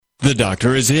The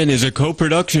Doctor Is In is a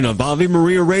co-production of Ave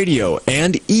Maria Radio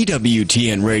and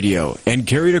EWTN Radio and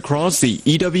carried across the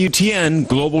EWTN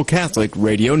Global Catholic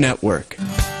Radio Network.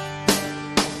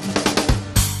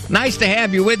 Nice to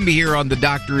have you with me here on The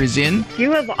Doctor Is In.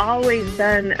 You have always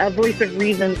been a voice of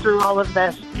reason through all of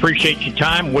this. Appreciate your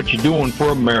time, what you're doing for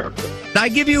America. I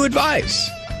give you advice,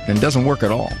 and it doesn't work at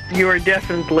all. You are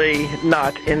definitely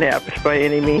not inept by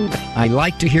any means. I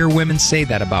like to hear women say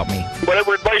that about me.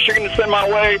 Whatever advice you're going to send my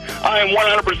way, I am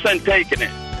 100% taking it.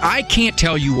 I can't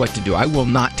tell you what to do. I will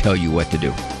not tell you what to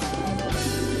do.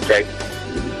 Okay.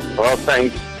 Well,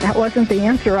 thanks. That wasn't the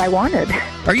answer I wanted.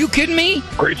 Are you kidding me?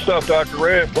 Great stuff, Dr.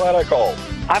 Ray. I'm glad I called.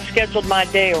 I've scheduled my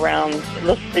day around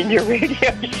listening to your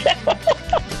radio show.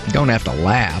 You don't have to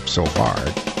laugh so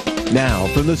hard. Now,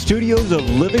 from the studios of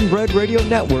Living Bread Radio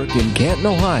Network in Canton,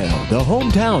 Ohio, the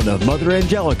hometown of Mother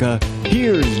Angelica,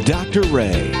 here's Dr.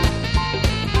 Ray.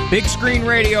 Big screen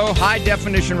radio, high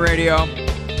definition radio,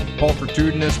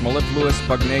 pulchritudinous, mellifluous,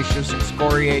 pugnacious,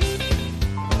 excoriate.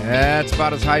 That's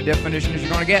about as high definition as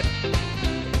you're going to get.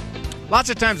 Lots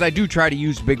of times I do try to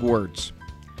use big words.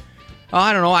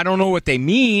 I don't know what they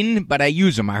mean, but I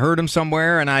use them. I heard them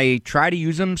somewhere, and I try to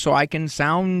use them so I can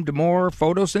sound more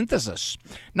photosynthesis.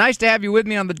 Nice to have you with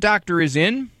me on The Doctor Is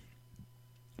In.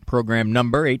 Program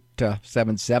number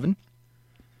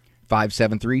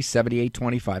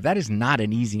 877-573-7825. That is not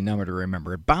an easy number to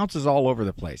remember. It bounces all over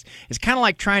the place. It's kind of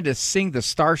like trying to sing the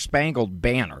Star-Spangled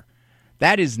Banner.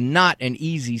 That is not an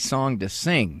easy song to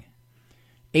sing.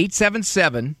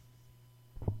 877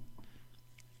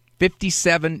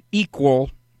 57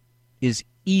 equal is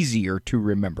easier to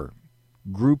remember.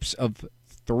 Groups of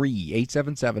 3.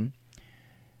 877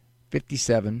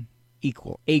 57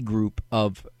 equal. A group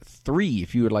of 3.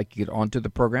 If you would like to get onto the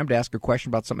program to ask a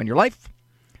question about something in your life,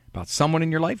 about someone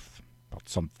in your life, about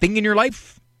something in your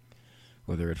life,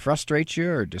 whether it frustrates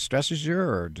you or distresses you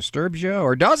or disturbs you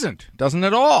or doesn't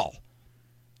at all.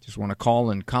 Just want to call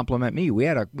and compliment me. We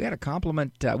had a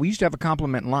compliment. We used to have a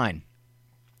compliment line.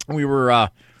 We were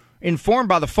informed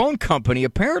by the phone company.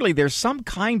 Apparently, there's some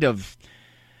kind of,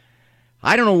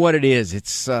 I don't know what it is.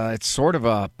 It's sort of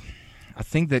a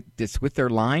thing that it's with their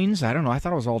lines. I don't know. I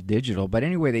thought it was all digital, but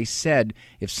anyway, they said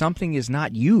if something is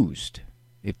not used,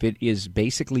 if it is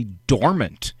basically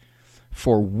dormant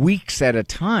for weeks at a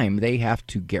time, they have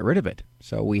to get rid of it.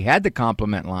 So we had the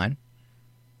compliment line.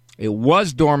 It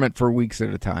was dormant for weeks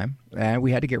at a time, and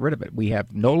we had to get rid of it. We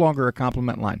have no longer a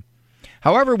compliment line.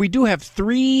 However, we do have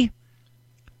 3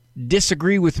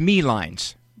 disagree with me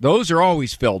lines. Those are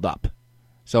always filled up.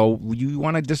 So you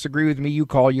want to disagree with me, you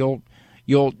call. You'll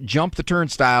jump the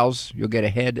turnstiles. You'll get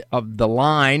ahead of the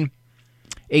line.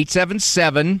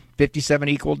 877-57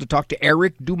 equal to talk to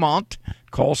Eric Dumont.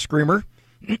 Call Screamer.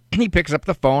 He picks up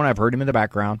the phone. I've heard him in the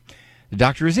background. The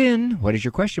doctor is in. What is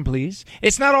your question, please?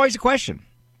 It's not always a question.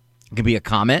 It can be a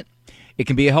comment. It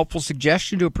can be a helpful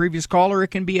suggestion to a previous caller. It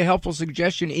can be a helpful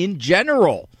suggestion in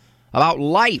general about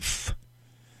life.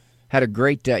 Had a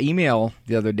great email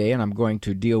the other day, and I'm going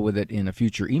to deal with it in a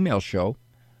future email show.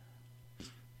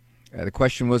 The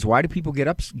question was, why do people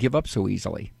give up so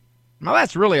easily? Now,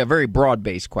 that's really a very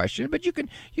broad-based question, but you can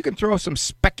throw some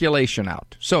speculation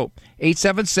out. So,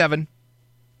 877-57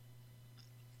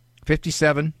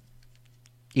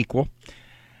 equal.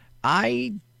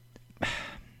 I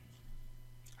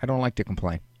don't like to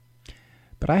complain,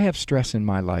 but I have stress in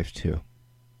my life too.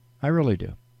 I really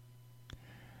do.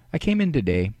 I came in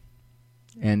today,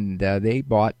 and they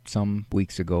bought some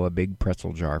weeks ago a big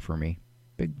pretzel jar for me.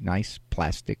 Big, nice,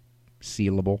 plastic,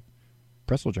 sealable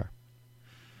pretzel jar.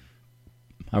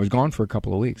 I was gone for a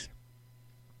couple of weeks.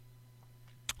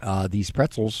 These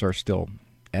pretzels are still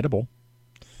edible,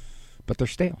 but they're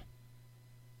stale.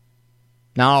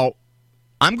 Now,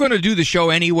 I'm going to do the show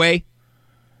anyway.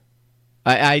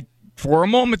 I for a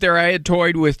moment there, I had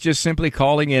toyed with just simply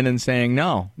calling in and saying,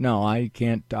 no, I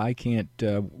can't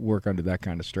work under that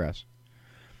kind of stress.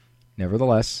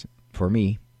 Nevertheless, for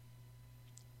me,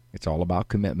 it's all about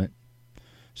commitment.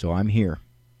 So I'm here,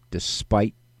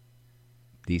 despite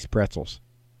these pretzels.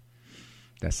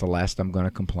 That's the last I'm going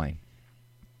to complain.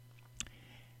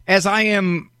 As I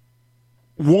am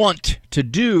wont to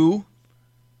do,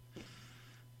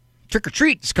 Trick or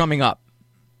Treat is coming up.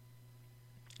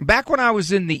 Back when I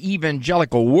was in the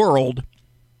evangelical world,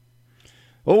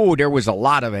 there was a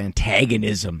lot of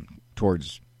antagonism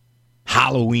towards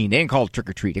Halloween. They didn't call it Trick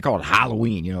or Treat. They called it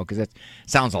Halloween, because that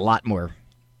sounds a lot more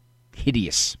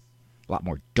hideous, a lot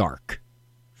more dark.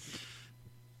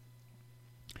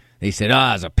 They said,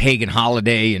 it's a pagan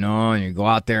holiday, and you go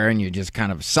out there and you're just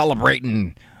kind of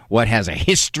celebrating what has a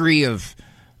history of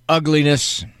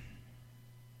ugliness.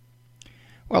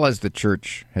 Well, as the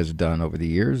church has done over the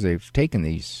years, they've taken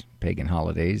these pagan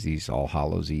holidays, these All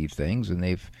Hallows Eve things, and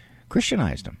they've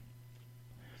Christianized them.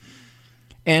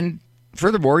 And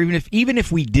furthermore, even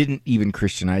if we didn't even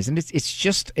Christianize them, it's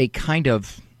just a kind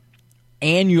of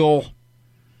annual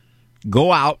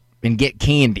go out and get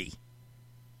candy.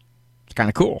 It's kind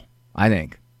of cool, I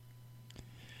think.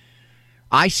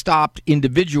 I stopped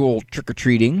individual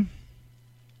trick-or-treating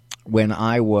when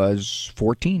I was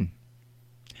 14.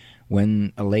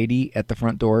 When a lady at the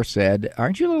front door said,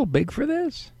 "Aren't you a little big for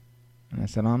this?" And I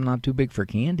said, "I'm not too big for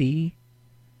candy."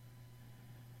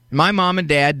 My mom and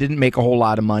dad didn't make a whole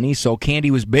lot of money, so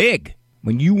candy was big.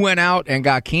 When you went out and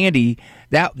got candy,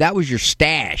 that was your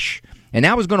stash. And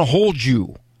that was going to hold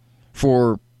you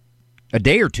for a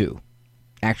day or two.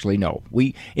 Actually, no.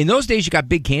 In those days, you got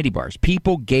big candy bars.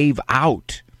 People gave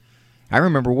out. I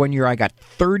remember one year I got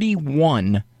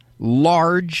 31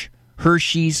 large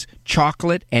Hershey's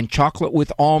chocolate and chocolate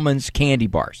with almonds candy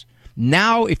bars.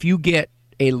 Now, if you get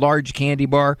a large candy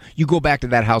bar, you go back to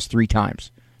that house 3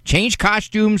 times. Change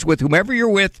costumes with whomever you're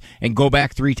with and go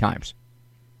back 3 times.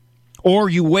 Or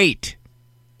you wait.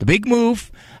 The big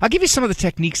move. I'll give you some of the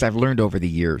techniques I've learned over the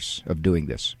years of doing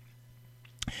this.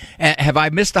 Have I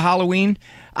missed a Halloween?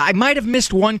 I might have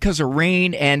missed one because of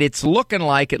rain, and it's looking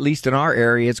like, at least in our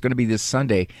area, it's going to be this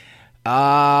Sunday.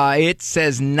 It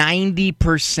says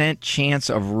 90% chance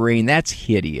of rain. That's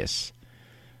hideous.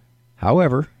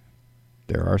 However,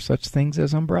 there are such things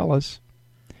as umbrellas.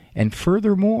 And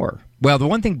furthermore, well, the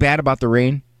one thing bad about the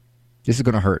rain, this is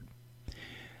going to hurt.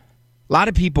 A lot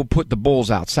of people put the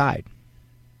bowls outside,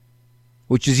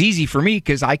 which is easy for me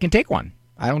because I can take one.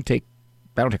 I don't take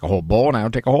a whole bowl, and I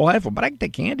don't take a whole handful, but I can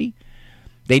take candy.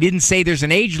 They didn't say there's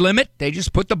an age limit. They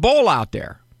just put the bowl out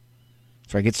there.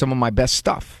 So I get some of my best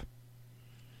stuff.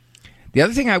 The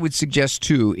other thing I would suggest,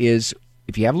 too, is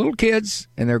if you have little kids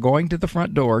and they're going to the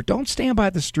front door, don't stand by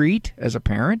the street as a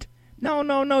parent. No.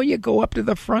 You go up to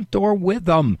the front door with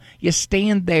them. You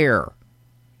stand there.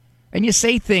 And you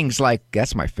say things like,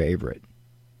 "That's my favorite.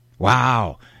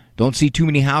 Wow, don't see too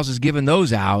many houses giving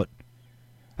those out.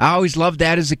 I always loved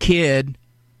that as a kid."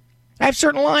 I have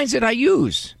certain lines that I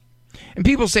use. And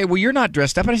people say, "Well, you're not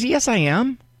dressed up." And I say, "Yes, I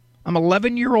am. I'm an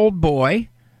 11-year-old boy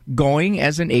going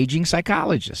as an aging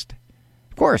psychologist.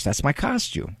 Of course, that's my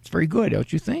costume. It's very good,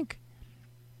 don't you think?"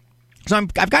 So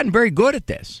I've gotten very good at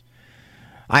this.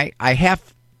 I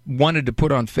have wanted to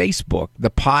put on Facebook the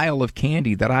pile of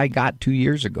candy that I got 2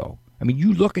 years ago. I mean,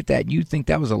 you look at that and you think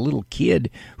that was a little kid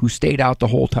who stayed out the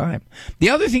whole time. The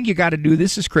other thing you got to do,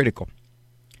 this is critical.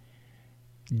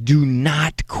 Do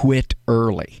not quit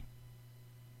early.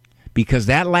 Because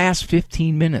that last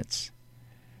 15 minutes,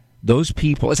 those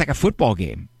people, it's like a football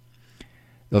game.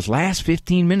 Those last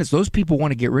 15 minutes, those people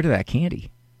want to get rid of that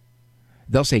candy.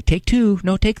 They'll say, "Take 2.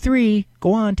 No, take 3.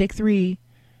 Go on, take 3.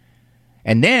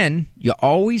 And then you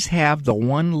always have the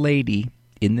one lady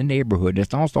in the neighborhood,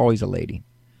 it's almost always a lady,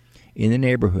 in the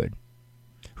neighborhood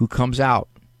who comes out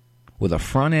with a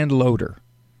front-end loader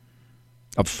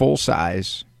of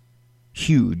full-size,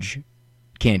 huge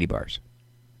candy bars.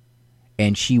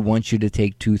 And she wants you to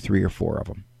take 2, 3, or 4 of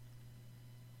them.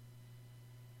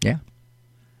 Yeah.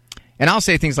 And I'll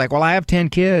say things like, "Well, I have 10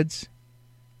 kids.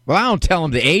 Well, I don't tell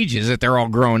them the ages, that they're all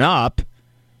grown up.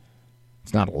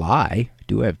 It's not a lie. I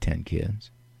do have 10 kids.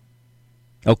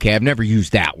 Okay, I've never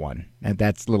used that one.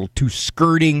 That's a little too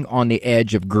skirting on the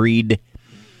edge of greed.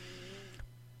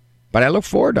 But I look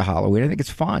forward to Halloween. I think it's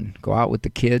fun. Go out with the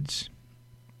kids.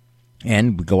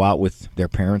 And we go out with their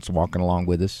parents walking along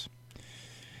with us.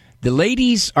 The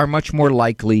ladies are much more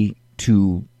likely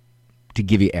to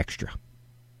give you extra.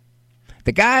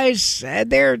 The guys,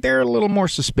 they're a little more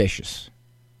suspicious.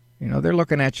 You know, they're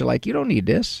looking at you like, "You don't need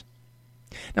this."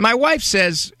 Now, my wife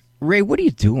says, "Ray, what are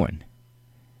you doing?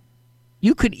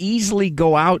 You could easily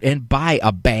go out and buy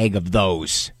a bag of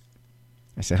those."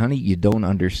 I said, "Honey, you don't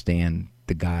understand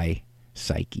the guy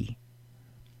psyche.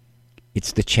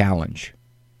 It's the challenge.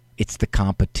 It's the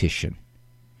competition.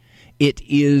 It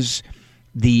is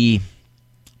the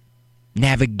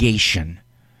navigation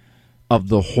of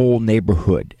the whole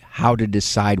neighborhood, how to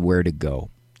decide where to go."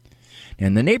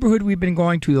 And the neighborhood we've been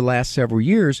going to the last several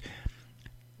years,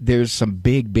 there's some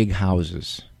big, big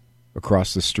houses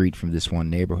across the street from this one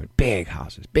neighborhood. Big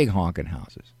houses, big honking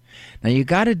houses. Now, you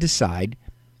got to decide,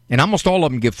 and almost all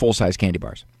of them give full-size candy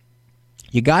bars.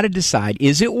 You got to decide,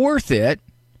 is it worth it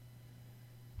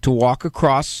to walk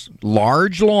across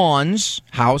large lawns,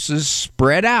 houses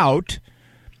spread out,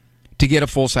 to get a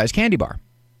full-size candy bar?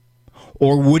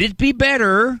 Or would it be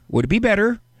better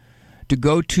to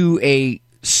go to a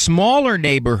smaller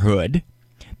neighborhood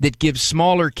that give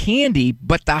smaller candy,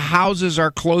 but the houses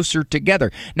are closer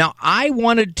together. Now, I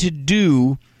wanted to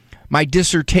do my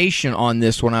dissertation on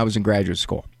this when I was in graduate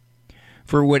school.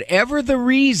 For whatever the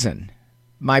reason,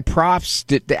 my profs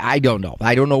did, I don't know.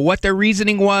 I don't know what their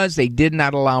reasoning was. They did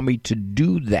not allow me to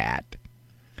do that.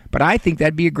 But I think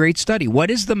that'd be a great study.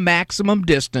 What is the maximum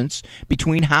distance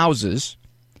between houses,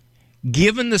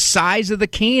 given the size of the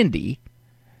candy,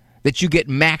 that you get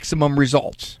maximum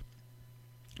results?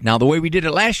 Now, the way we did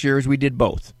it last year is we did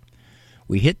both.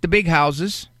 We hit the big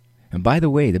houses, and by the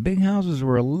way, the big houses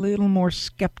were a little more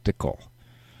skeptical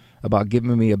about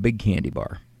giving me a big candy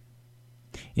bar.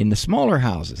 In the smaller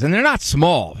houses, and they're not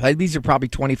small. These are probably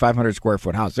 2,500 square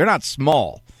foot houses. They're not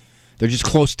small. They're just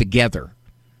close together.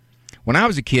 When I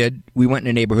was a kid, we went in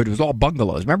a neighborhood. It was all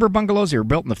bungalows. Remember bungalows? They were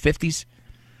built in the 50s,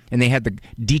 and they had the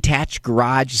detached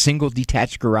garage, single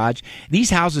detached garage.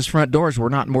 These houses' front doors were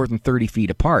not more than 30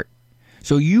 feet apart.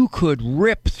 So you could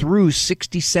rip through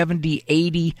 60, 70,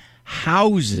 80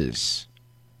 houses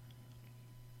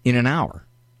in an hour.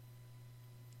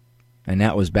 And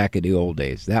that was back in the old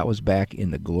days. That was back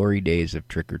in the glory days of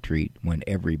trick-or-treat when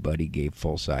everybody gave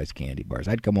full-size candy bars.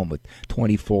 I'd come home with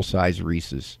 20 full-size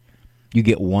Reese's. You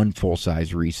get one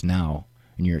full-size Reese now,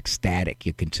 and you're ecstatic.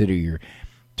 You consider your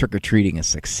trick-or-treating a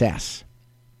success.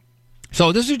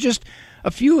 So this are just a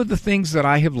few of the things that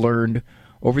I have learned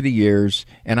over the years,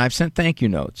 and I've sent thank you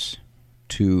notes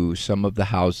to some of the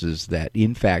houses that,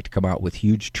 in fact, come out with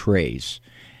huge trays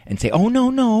and say, oh,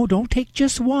 no, don't take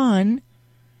just one.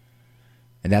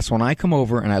 And that's when I come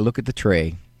over and I look at the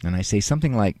tray and I say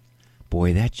something like,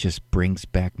 boy, that just brings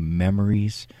back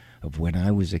memories of when I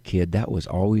was a kid. That was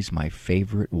always my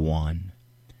favorite one.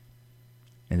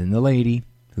 And then the lady,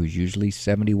 who's usually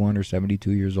 71 or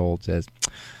 72 years old, says,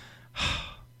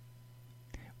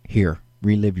 here,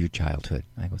 relive your childhood.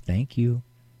 I go, thank you.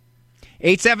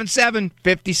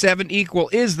 877-57-EQUAL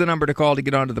is the number to call to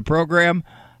get onto the program.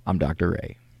 I'm Dr.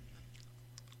 Ray.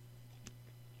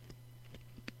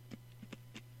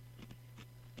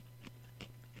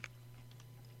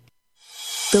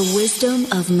 The wisdom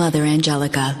of Mother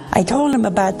Angelica. I told him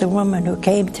about the woman who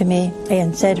came to me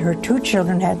and said her two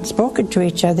children hadn't spoken to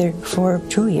each other for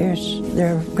 2 years.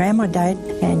 Their grandma died,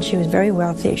 and she was very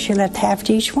wealthy. She left half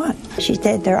to each one. She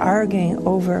said they're arguing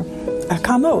over a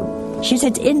commode. She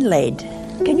said it's inlaid.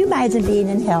 Can you imagine being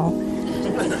in hell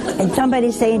and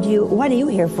somebody saying to you, what are you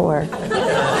here for?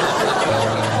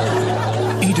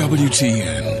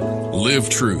 EWTN. Live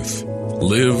truth.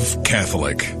 Live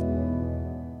Catholic.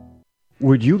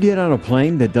 Would you get on a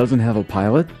plane that doesn't have a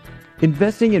pilot?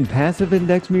 Investing in passive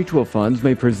index mutual funds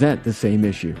may present the same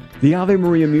issue. The Ave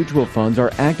Maria mutual funds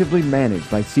are actively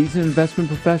managed by seasoned investment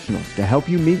professionals to help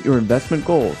you meet your investment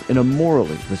goals in a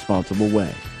morally responsible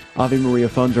way. Ave Maria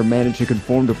funds are managed to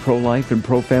conform to pro-life and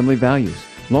pro-family values.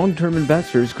 Long-term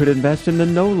investors could invest in the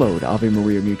no-load Ave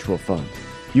Maria mutual funds.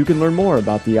 You can learn more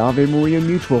about the Ave Maria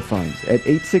mutual funds at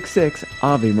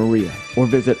 866-AVE-MARIA or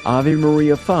visit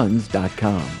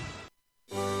AveMariaFunds.com.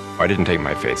 I didn't take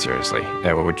my faith seriously,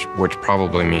 which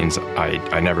probably means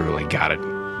I never really got it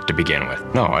to begin with.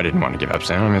 No, I didn't want to give up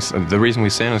sin. The reason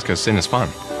we sin is because sin is fun.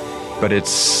 But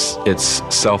it's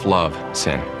self-love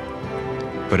sin.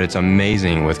 But it's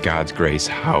amazing with God's grace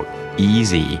how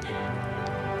easy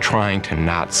trying to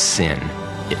not sin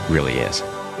it really is.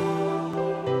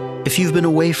 If you've been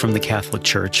away from the Catholic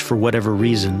Church for whatever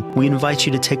reason, we invite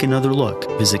you to take another look.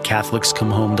 Visit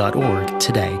CatholicsComeHome.org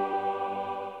today.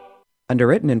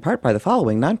 Underwritten in part by the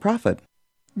following nonprofit.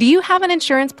 Do you have an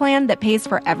insurance plan that pays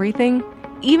for everything,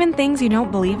 even things you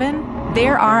don't believe in?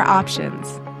 There are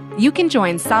options. You can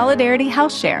join Solidarity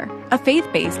Health Share, a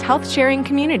faith-based health-sharing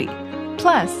community.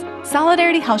 Plus,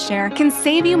 Solidarity Health Share can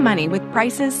save you money with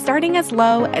prices starting as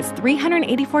low as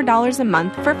 $384 a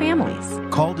month for families.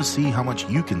 Call to see how much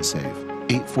you can save.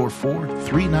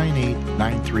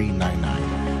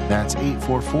 844-398-9399. That's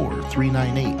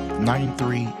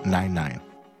 844-398-9399.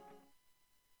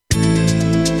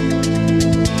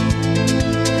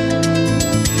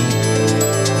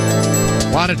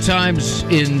 A lot of times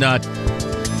in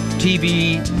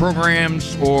TV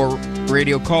programs or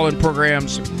radio call-in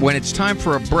programs, when it's time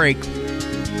for a break,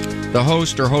 the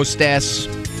host or hostess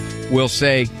will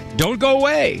say, don't go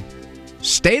away,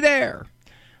 stay there.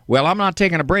 Well, I'm not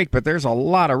taking a break, but there's a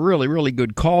lot of really, really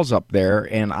good calls up there,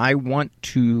 and I want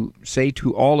to say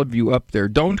to all of you up there,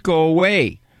 don't go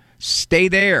away, stay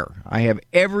there. I have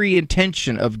every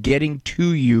intention of getting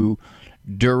to you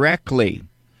directly.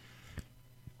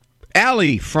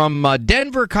 Allie from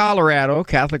Denver, Colorado,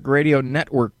 Catholic Radio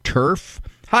Network Turf.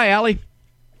 Hi, Allie.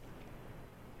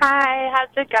 Hi, how's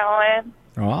it going?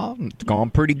 Well, it's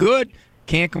going pretty good.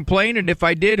 Can't complain, and if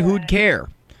I did, who'd care?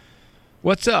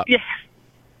 What's up? Yeah.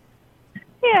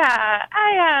 Yeah,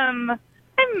 I'm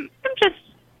just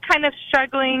kind of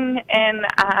struggling, and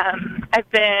I've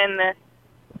been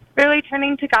really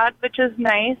turning to God, which is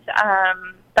nice.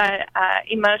 But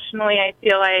emotionally, I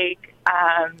feel like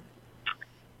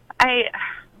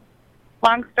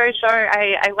long story short,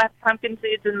 I left pumpkin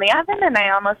seeds in the oven, and I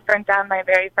almost burnt down my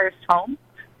very first home.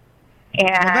 And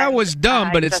well, that was dumb,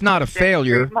 but it's not a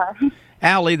failure.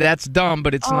 Allie, that's dumb,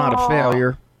 but it's not a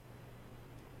failure.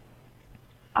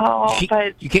 Oh,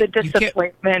 but the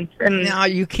disappointment. No,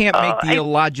 you can't make the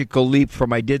illogical leap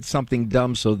from I did something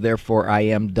dumb, so therefore I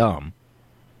am dumb.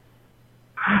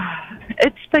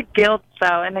 It's the guilt,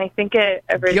 though, and I think it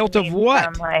originates guilt of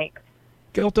what? From,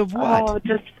 guilt of what? Oh,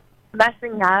 just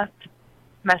messing up.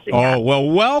 Oh, well,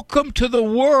 welcome to the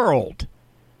world.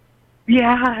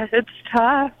 Yeah, it's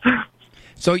tough.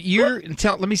 So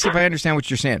let me see if I understand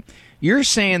what you're saying. You're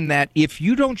saying that if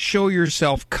you don't show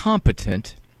yourself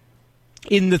competent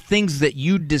in the things that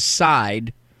you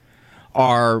decide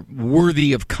are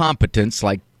worthy of competence,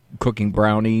 like cooking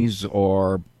brownies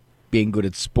or being good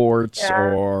at sports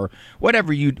or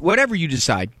whatever you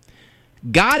decide,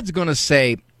 God's going to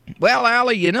say, well,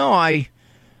 Allie, I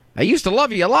used to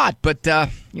love you a lot, but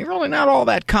you're really not all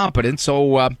that competent.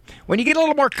 So when you get a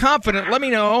little more confident, let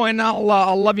me know, and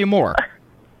I'll love you more.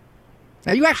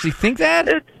 Now, you actually think that?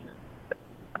 It's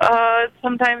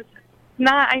sometimes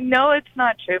not. I know it's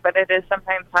not true, but it is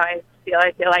sometimes how I feel.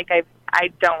 I feel like I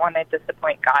don't want to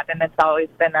disappoint God, and it's always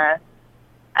been a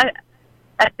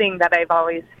thing that I've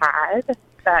always had.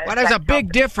 Well, there's a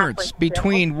big difference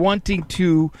between wanting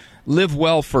to live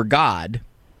well for God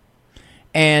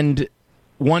and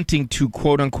wanting to,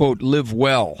 quote-unquote, live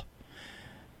well.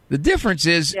 The difference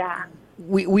is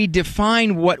we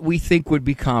define what we think would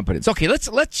be competence. Okay,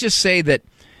 let's just say that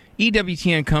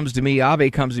EWTN comes to me,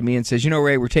 Ave comes to me and says,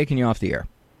 Ray, we're taking you off the air.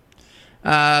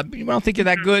 I don't think you're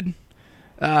that good,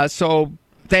 so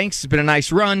thanks. It's been a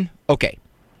nice run. Okay.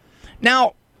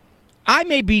 Now, I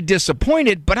may be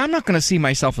disappointed, but I'm not going to see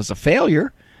myself as a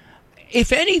failure.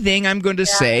 If anything, I'm going to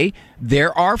say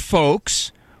there are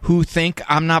folks who think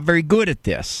I'm not very good at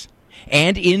this.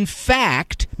 And in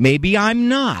fact, maybe I'm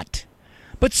not.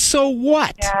 But so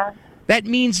what? Yeah. That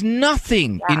means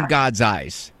nothing in God's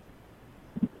eyes.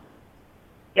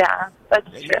 Yeah, that's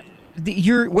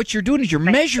true. What you're doing is you're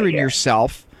measuring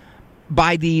yourself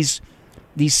by these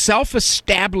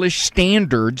self-established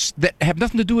standards that have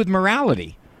nothing to do with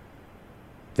morality.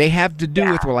 They have to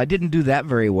do with, well, I didn't do that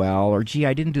very well, or, gee,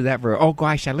 I didn't do that very well. Oh,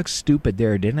 gosh, I look stupid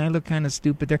there. Didn't I look kind of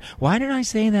stupid there? Why did I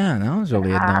say that? That was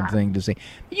really a dumb thing to say.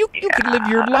 You could live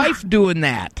your life doing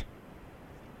that.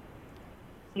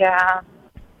 Yeah.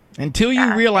 Until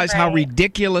you realize how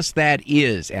ridiculous that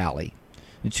is, Allie.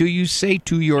 Until you say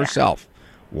to yourself,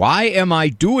 why am I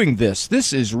doing this?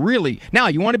 This is really... Now,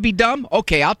 you want to be dumb?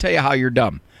 Okay, I'll tell you how you're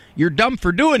dumb. You're dumb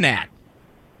for doing that.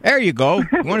 There you go.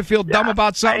 You want to feel dumb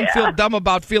about something? Feel dumb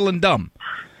about feeling dumb.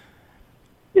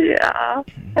 Yeah.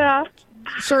 Yeah.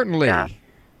 Certainly. Yeah.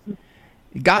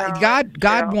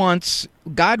 God wants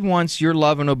your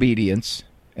love and obedience,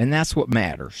 and that's what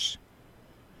matters.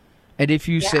 And if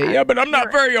you say, but I'm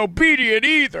not very obedient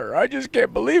either. I just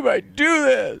can't believe I do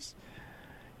this.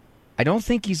 I don't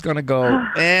think he's going to go,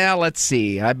 let's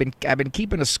see. I've been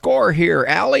keeping a score here,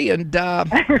 Allie, and you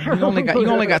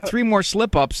only got 3 more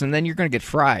slip-ups, and then you're going to get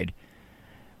fried.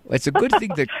 It's a good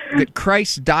thing that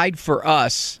Christ died for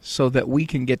us so that we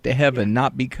can get to heaven,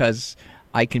 not because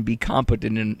I can be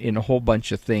competent in a whole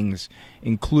bunch of things,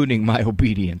 including my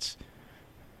obedience.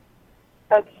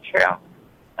 That's true.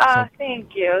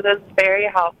 Thank you. That's very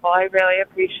helpful. I really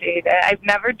appreciate it. I've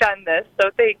never done this,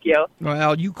 so thank you.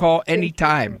 Well, you call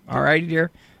anytime. All right, dear?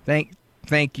 Thank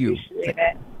you. Appreciate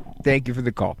it. Thank you for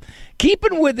the call.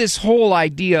 Keeping with this whole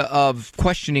idea of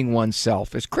questioning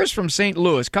oneself, is Chris from St.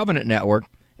 Louis, Covenant Network.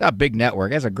 A big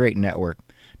network. That's a great network.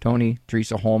 Tony,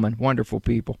 Teresa Holman, wonderful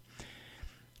people.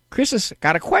 Chris has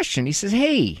got a question. He says,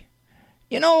 hey,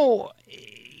 in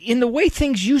the way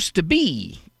things used to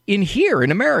be, here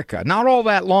in America, not all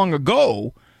that long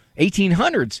ago,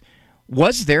 1800s,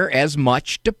 was there as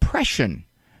much depression?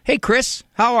 Hey, Chris,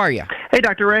 how are you? Hey,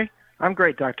 Dr. Ray. I'm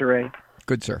great, Dr. Ray.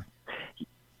 Good, sir.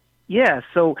 Yeah,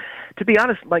 so to be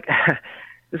honest,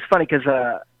 it's funny because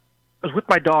I was with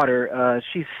my daughter.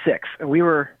 She's 6, and we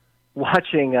were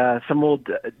watching some old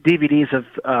DVDs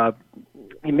of,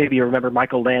 maybe you remember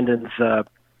Michael Landon's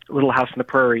Little House on the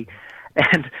Prairie,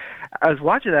 and I was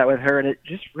watching that with her, and it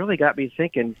just really got me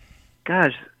thinking,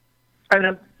 gosh,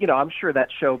 I'm sure that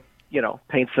show,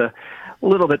 paints a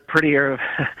little bit prettier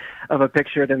of a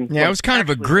picture than... Yeah, it was kind of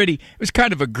a gritty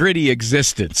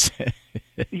existence.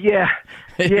 yeah,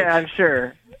 I'm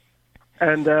sure.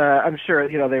 And I'm sure,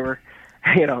 they were,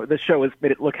 the show has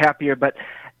made it look happier, but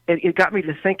it got me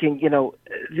to thinking,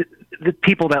 the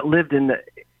people that lived in the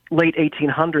late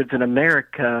 1800s in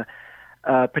America,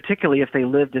 particularly if they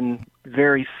lived in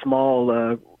very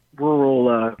small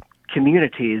rural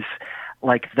communities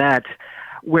like that,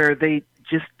 where they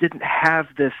just didn't have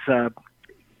this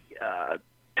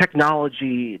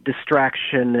technology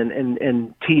distraction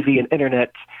and TV and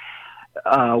internet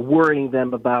worrying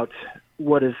them about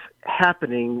what is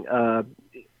happening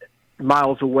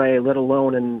miles away, let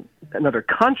alone in another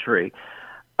country.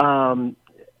 And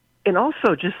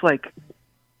also just like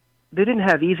they didn't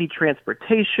have easy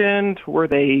transportation to where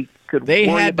they could They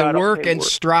worry had to about, work okay, and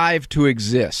strive to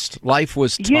exist. Life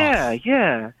was tough.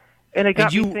 Yeah. And it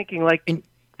got me thinking, like... And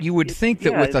you would think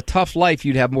that with a tough life,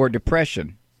 you'd have more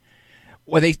depression.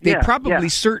 Well, they probably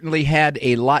certainly had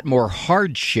a lot more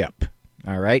hardship,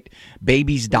 all right?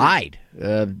 Babies died.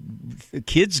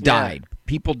 Kids died.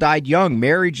 People died young.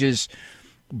 Marriages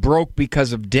broke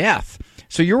because of death.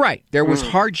 So you're right. There was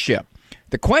hardship.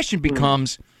 The question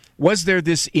becomes, was there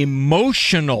this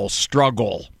emotional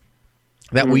struggle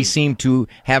that we seem to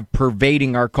have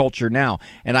pervading our culture now?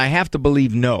 And I have to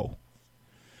believe no.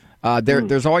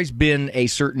 There's always been a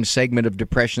certain segment of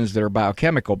depressions that are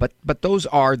biochemical, but those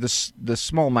are the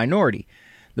small minority.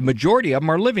 The majority of them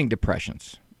are living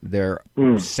depressions. They're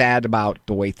sad about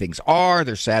the way things are.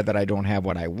 They're sad that I don't have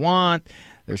what I want.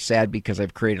 They're sad because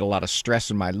I've created a lot of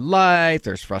stress in my life.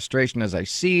 There's frustration as I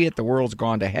see it. The world's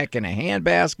gone to heck in a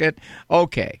handbasket.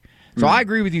 Okay. So I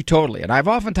agree with you totally, and I've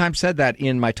oftentimes said that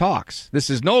in my talks. This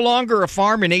is no longer a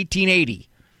farm in 1880.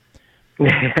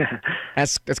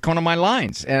 That's kind of my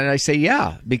lines. And I say,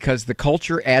 yeah, because the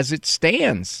culture as it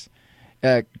stands,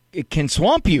 it can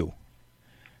swamp you.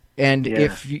 And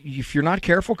if you're not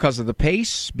careful because of the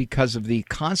pace, because of the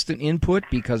constant input,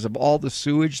 because of all the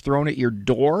sewage thrown at your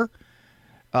door,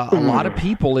 a lot of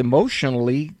people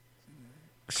emotionally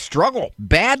struggle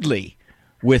badly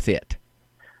with it.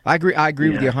 I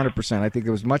agree with you 100%. I think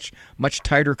there was much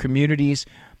tighter communities,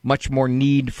 much more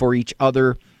need for each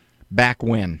other back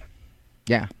when.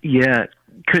 Yeah. Yeah.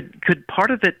 Could part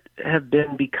of it have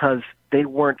been because they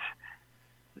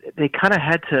kind of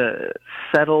had to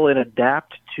settle and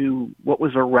adapt to what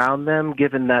was around them,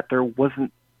 given that there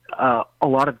wasn't a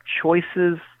lot of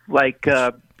choices, like,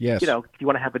 yes. You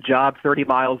want to have a job 30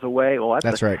 miles away. Well,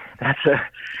 that's right.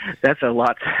 That's a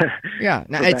lot. Yeah.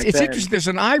 Now, it's interesting. There's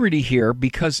an irony here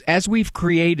because as we've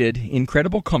created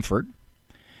incredible comfort,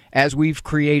 as we've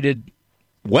created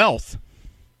wealth,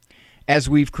 as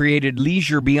we've created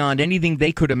leisure beyond anything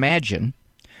they could imagine,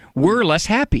 we're less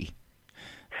happy.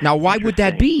 Now, why would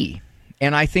that be?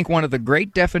 And I think one of the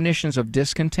great definitions of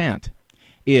discontent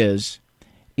is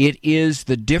it is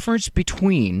the difference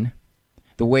between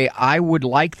the way I would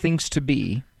like things to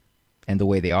be and the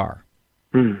way they are.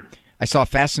 I saw a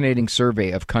fascinating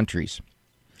survey of countries,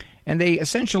 and they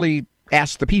essentially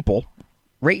asked the people,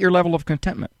 rate your level of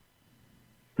contentment.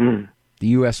 The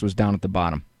U.S. was down at the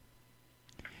bottom.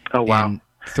 Oh, wow. And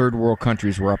third world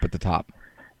countries were up at the top.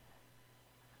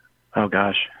 Oh,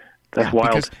 gosh. That's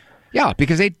wild.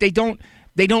 Because they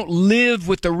don't live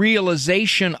with the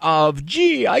realization of,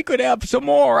 gee, I could have some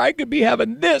more. I could be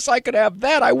having this. I could have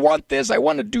that. I want this. I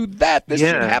want to do that. This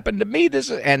should happen to me.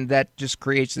 And that just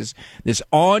creates this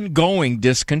ongoing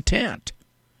discontent.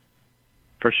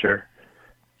 For sure.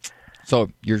 So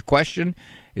your question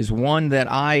is one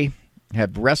that I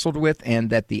have wrestled with, and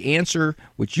that the answer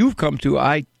which you've come to,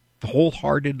 I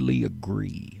wholeheartedly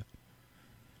agree.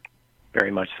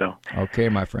 Very much so. Okay,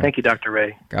 my friend. Thank you, Dr.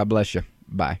 Ray. God bless you.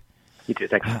 Bye. You too.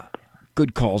 Thanks.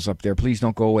 Good calls up there. Please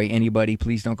don't go away. Anybody,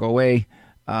 please don't go away,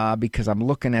 because I'm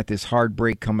looking at this hard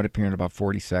break coming up here in about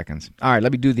 40 seconds. All right,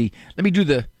 let me do the.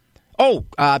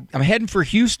 I'm heading for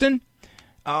Houston.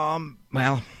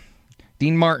 Well,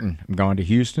 Dean Martin. I'm going to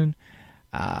Houston.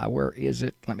 Where is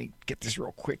it? Let me get this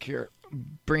real quick here.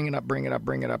 Bring it up,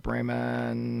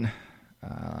 Raymond.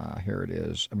 Here it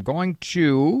is. I'm going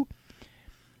to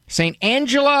St.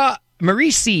 Angela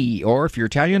Merici, or if you're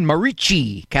Italian,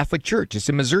 Marici Catholic Church. It's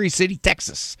in Missouri City,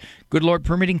 Texas. Good Lord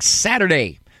permitting,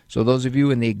 Saturday. So those of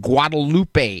you in the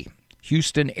Guadalupe,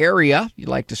 Houston area, you'd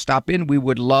like to stop in, we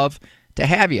would love to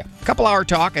have you. Couple-hour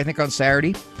talk, I think, on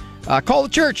Saturday. Call the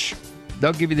church.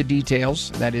 They'll give you the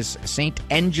details. That is St.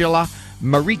 Angela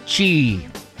Merici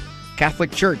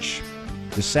Catholic Church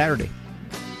this Saturday.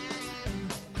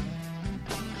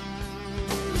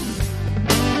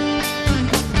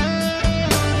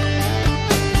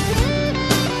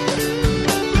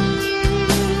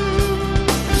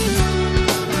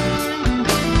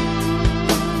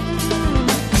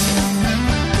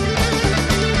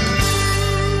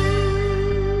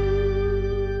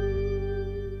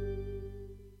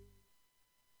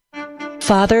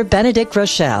 Father Benedict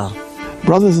Rochelle.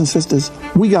 Brothers and sisters,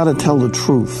 we got to tell the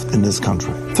truth in this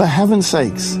country. For heaven's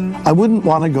sakes, I wouldn't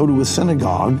want to go to a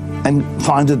synagogue and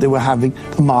find that they were having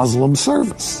a Muslim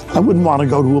service. I wouldn't want to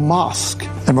go to a mosque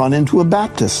and run into a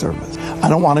Baptist service. I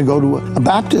don't want to go to a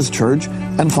Baptist church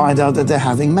and find out that they're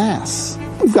having Mass.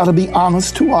 We've got to be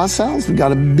honest to ourselves. We've got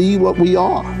to be what we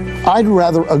are. I'd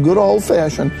rather a good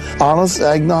old-fashioned, honest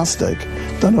agnostic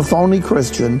than a phony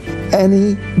Christian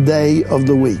any day of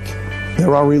the week.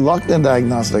 There are reluctant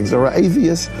agnostics. There are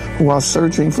atheists who are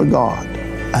searching for God,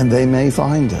 and they may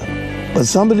find Him. But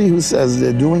somebody who says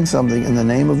they're doing something in the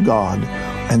name of God,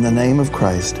 in the name of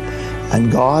Christ,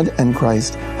 and God and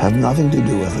Christ have nothing to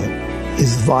do with it,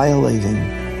 is violating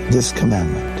this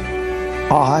commandment.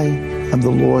 I am the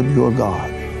Lord your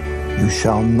God. You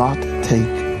shall not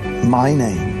take my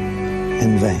name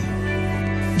in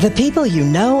vain. The people you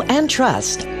know and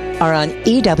trust are on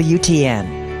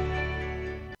EWTN.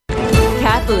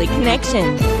 Catholic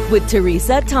Connection with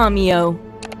Teresa Tomeo.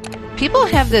 People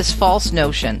have this false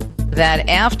notion that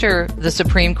after the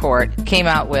Supreme Court came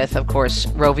out with, of course,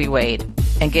 Roe v. Wade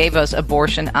and gave us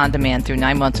abortion on demand through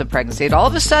 9 months of pregnancy, all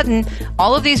of a sudden,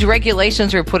 all of these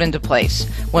regulations were put into place.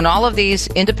 When all of these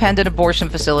independent abortion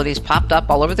facilities popped up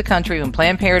all over the country, when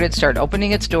Planned Parenthood started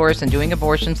opening its doors and doing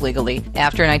abortions legally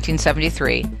after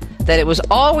 1973, that it was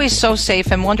always so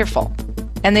safe and wonderful.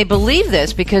 And they believe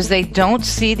this because they don't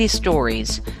see these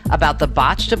stories about the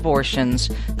botched abortions,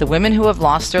 the women who have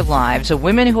lost their lives, the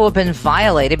women who have been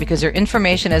violated because their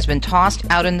information has been tossed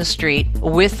out in the street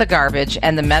with the garbage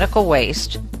and the medical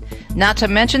waste. Not to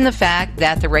mention the fact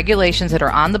that the regulations that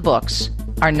are on the books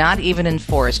are not even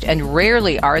enforced, and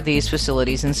rarely are these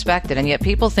facilities inspected, and yet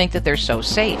people think that they're so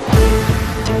safe.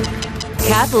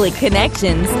 Catholic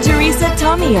Connections, Teresa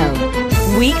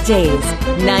Tomeo. Weekdays,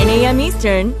 9 a.m.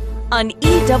 Eastern, on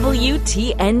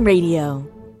EWTN Radio.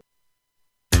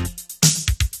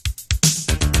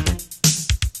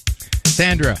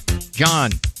 Sandra,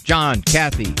 John,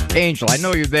 Kathy, Angel, I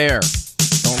know you're there.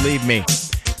 Don't leave me.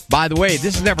 By the way,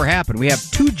 this has never happened. We have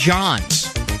two Johns,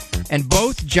 and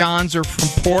both Johns are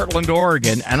from Portland,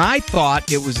 Oregon, and I thought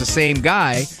it was the same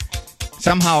guy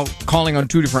somehow calling on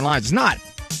two different lines. It's not.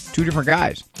 Two different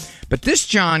guys. But this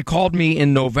John called me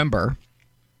in November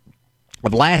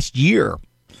of last year.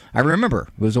 I remember.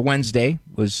 It was a Wednesday.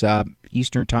 It was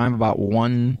Eastern time, about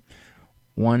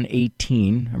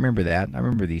 1:18. I remember that. I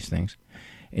remember these things.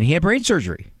 And he had brain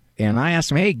surgery. And I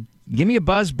asked him, hey, give me a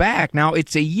buzz back. Now,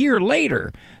 it's a year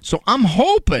later, so I'm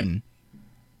hoping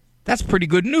that's pretty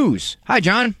good news. Hi,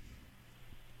 John.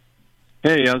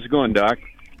 Hey, how's it going, Doc?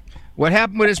 What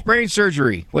happened with his brain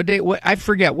surgery? I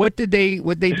forget. What did they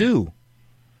do?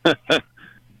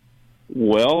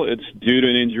 Well, it's due to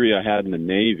an injury I had in the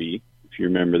Navy, if you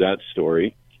remember that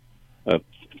story.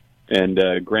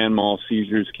 And grand mal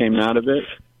seizures came out of it.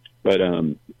 But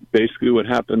basically what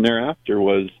happened thereafter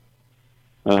was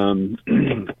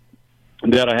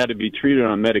that I had to be treated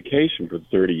on medication for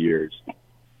 30 years.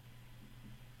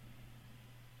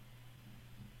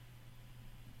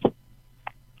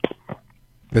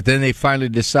 But then they finally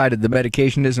decided the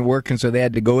medication isn't working, so they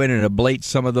had to go in and ablate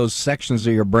some of those sections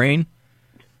of your brain?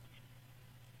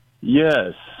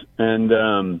 Yes, and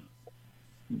the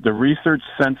research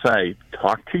since I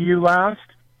talked to you last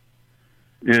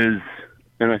is,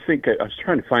 and I think I was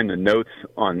trying to find the notes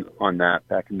on that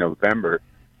back in November,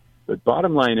 but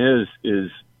bottom line is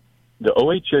the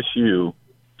OHSU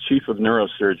chief of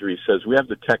neurosurgery says we have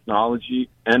the technology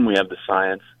and we have the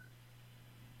science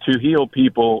to heal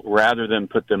people rather than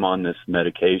put them on this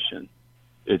medication.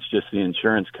 It's just the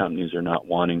insurance companies are not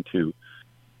wanting to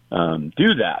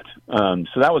do that.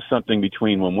 So that was something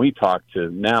between when we talked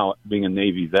to now being a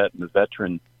Navy vet and the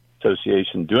Veteran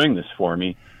Association doing this for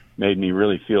me made me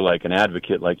really feel like an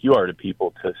advocate like you are to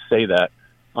people to say that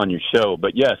on your show.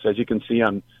 But yes, as you can see,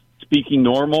 I'm speaking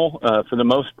normal for the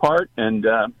most part. And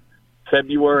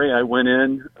February I went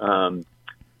in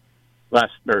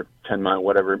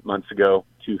months ago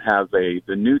to have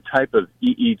the new type of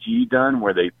EEG done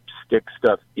where they stick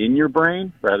stuff in your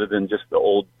brain rather than just the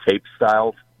old tape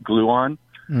style glue on.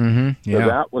 Mm-hmm. Yeah. So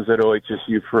that was at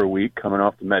OHSU for a week coming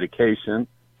off the medication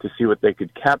to see what they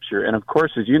could capture. And of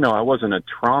course, as you know, I wasn't a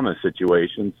trauma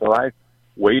situation, so I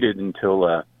waited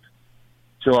until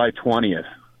July 20th.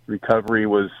 Recovery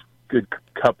was a good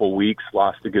couple weeks,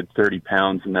 lost a good 30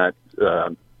 pounds in that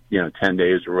 10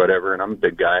 days or whatever, and I'm a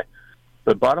big guy.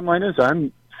 But bottom line is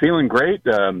I'm feeling great.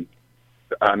 I'm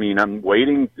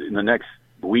waiting in the next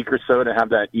week or so to have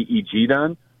that EEG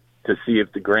done to see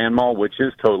if the grand mal, which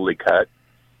is totally cut,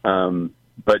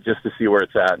 but just to see where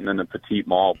it's at, and then the petite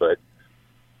mal.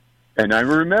 And I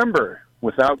remember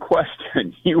without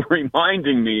question, you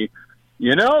reminding me,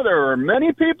 there are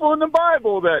many people in the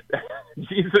Bible that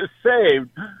Jesus saved,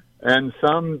 and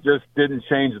some just didn't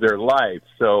change their life.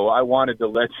 So I wanted to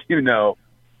let you know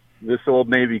this old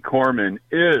Navy corpsman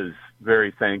is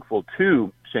very thankful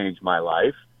to change my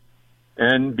life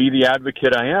and be the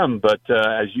advocate I am. But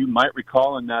as you might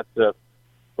recall in that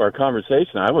our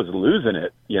conversation, I was losing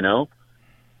it,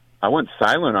 I went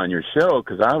silent on your show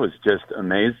because I was just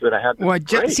amazed that I had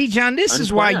this John, this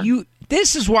is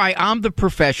why I'm the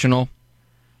professional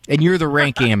and you're the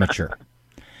rank amateur.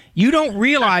 You don't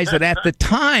realize that at the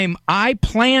time I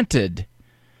planted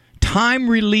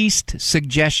time-released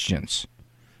suggestions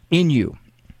in you,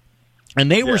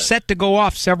 and they were set to go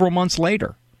off several months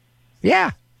later.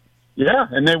 Yeah. Yeah,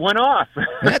 and they went off.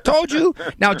 I told you.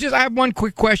 Now, I have one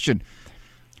quick question.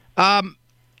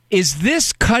 Is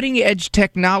this cutting-edge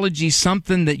technology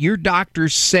something that your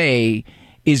doctors say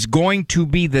is going to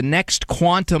be the next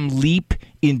quantum leap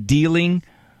in dealing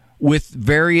with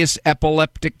various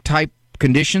epileptic-type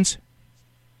conditions?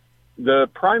 The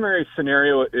primary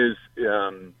scenario is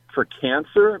for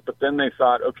cancer, but then they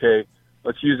thought, okay,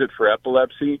 let's use it for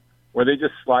epilepsy, where they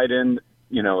just slide in,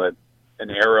 an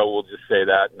arrow, we'll just say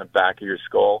that, in the back of your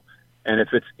skull. And if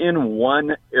it's in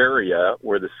one area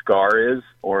where the scar is,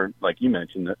 or like you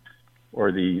mentioned,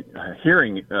 or the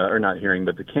hearing, or not hearing,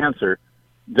 but the cancer,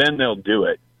 then they'll do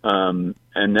it. And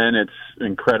then it's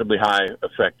incredibly high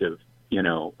effective,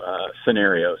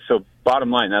 scenario. So bottom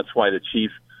line, that's why the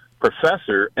chief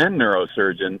professor and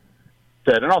neurosurgeon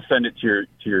said, and I'll send it to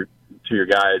your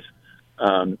guys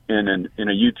in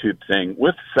a YouTube thing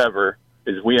with Sever,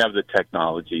 is we have the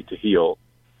technology to heal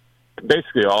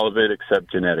basically all of it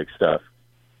except genetic stuff.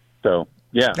 So,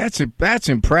 yeah. That's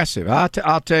impressive.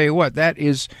 I'll tell you what, that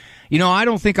is, I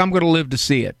don't think I'm going to live to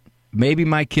see it. Maybe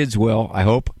my kids will, I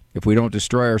hope, if we don't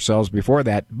destroy ourselves before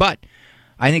that. But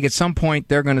I think at some point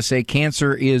they're going to say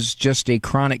cancer is just a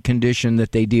chronic condition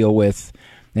that they deal with.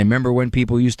 And remember when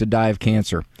people used to die of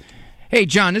cancer. Hey,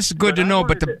 John, this is good to know,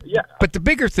 but the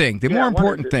bigger thing, the more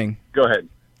important thing, go ahead,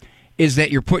 is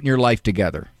that you're putting your life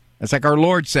together. It's like our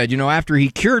Lord said, after he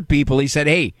cured people, he said,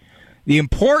 hey, the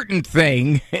important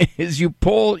thing is you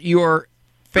pull your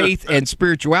faith and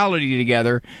spirituality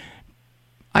together.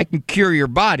 I can cure your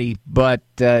body, but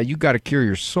you got to cure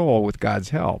your soul with God's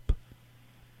help.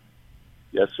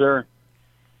 Yes, sir.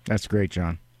 That's great,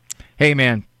 John. Hey,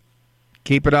 man,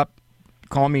 keep it up.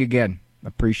 Call me again.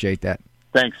 Appreciate that.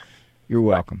 Thanks. You're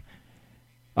welcome.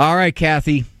 All right,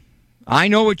 Kathy. I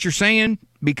know what you're saying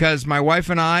because my wife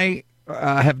and I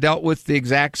have dealt with the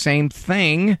exact same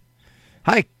thing.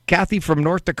 Hi, Kathy from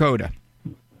North Dakota.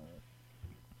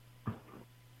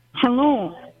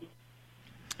 Hello.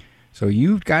 So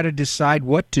you've got to decide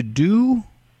what to do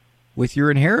with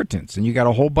your inheritance, and you got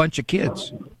a whole bunch of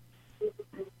kids.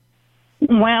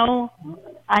 Well,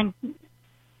 I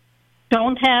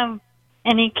don't have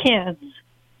any kids.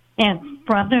 It's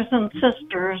brothers and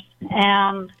sisters,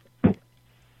 and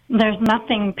there's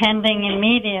nothing pending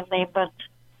immediately, but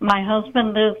my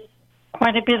husband is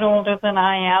quite a bit older than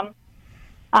I am.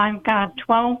 I've got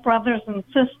 12 brothers and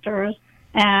sisters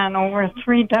and over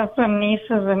 3 dozen nieces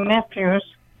and nephews.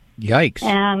 Yikes.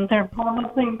 And there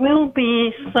probably will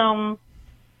be some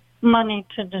money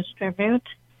to distribute.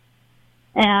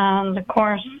 And, of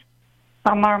course,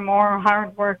 some are more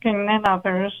hardworking than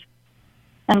others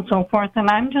and so forth. And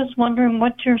I'm just wondering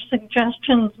what your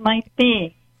suggestions might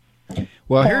be.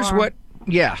 Well, here's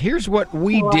what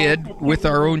we did with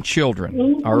our own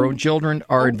children. Our own children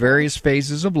are in various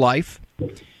phases of life.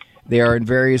 They are in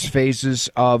various phases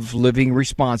of living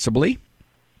responsibly.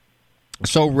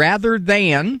 So rather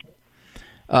than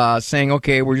saying,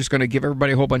 okay, we're just going to give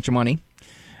everybody a whole bunch of money,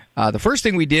 the first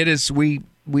thing we did is we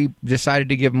decided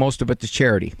to give most of it to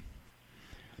charity.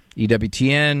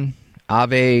 EWTN,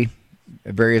 AVE,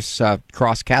 various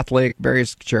Cross Catholic,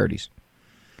 various charities.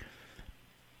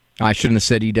 I shouldn't have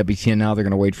said EWTN. Now they're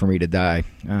going to wait for me to die.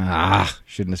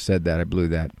 Shouldn't have said that. I blew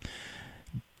that.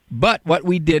 But what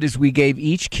we did is we gave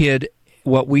each kid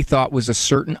what we thought was a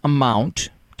certain amount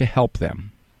to help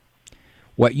them.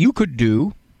 What you could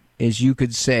do is you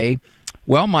could say,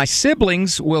 well, my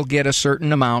siblings will get a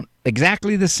certain amount,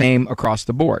 exactly the same across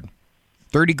the board,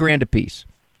 $30,000 apiece.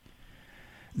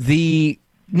 The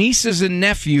nieces and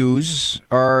nephews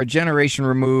are a generation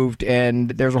removed, and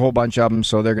there's a whole bunch of them,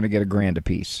 so they're going to get $1,000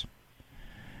 apiece.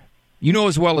 You know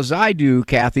as well as I do,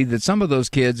 Kathy, that some of those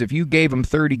kids, if you gave them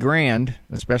 $30,000,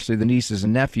 especially the nieces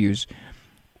and nephews,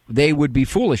 they would be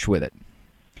foolish with it.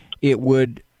 It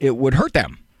would hurt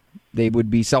them. They would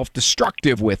be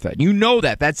self-destructive with it. You know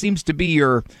that. That seems to be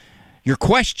your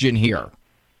question here.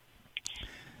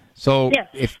 So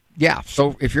yes. Yeah,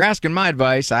 so if you're asking my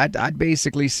advice, I'd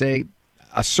basically say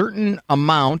a certain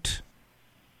amount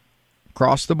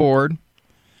across the board.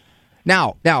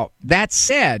 Now, that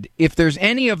said, if there's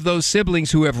any of those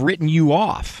siblings who have written you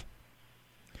off,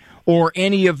 or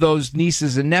any of those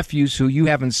nieces and nephews who you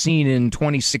haven't seen in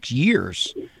 26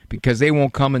 years because they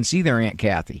won't come and see their Aunt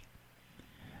Kathy,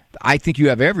 I think you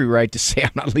have every right to say,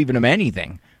 I'm not leaving them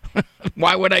anything.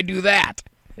 Why would I do that?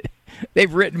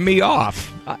 They've written me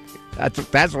off.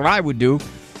 That's what I would do.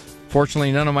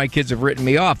 Fortunately, none of my kids have written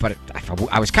me off, but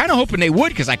I was kind of hoping they would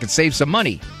because I could save some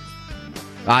money.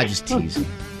 I just tease.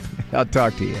 I'll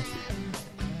talk to you.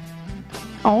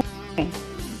 Okay.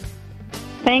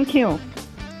 Thank you.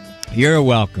 You're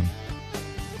welcome.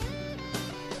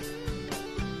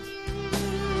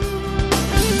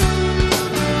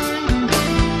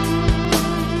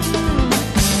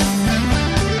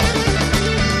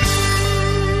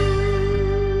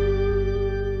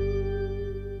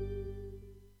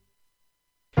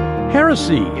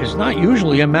 Heresy is not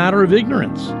usually a matter of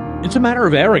ignorance. It's a matter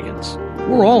of arrogance.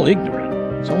 We're all ignorant.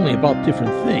 It's only about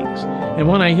different things. And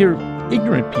when I hear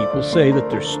ignorant people say that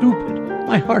they're stupid,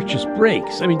 my heart just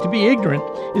breaks. I mean, to be ignorant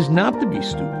is not to be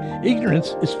stupid.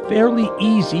 Ignorance is fairly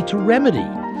easy to remedy.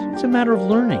 It's a matter of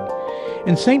learning.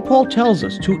 And St. Paul tells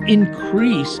us to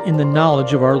increase in the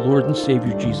knowledge of our Lord and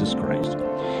Savior Jesus Christ.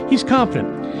 He's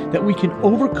confident that we can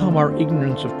overcome our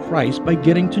ignorance of Christ by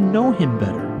getting to know him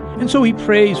better. And so he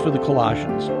prays for the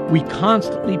Colossians. We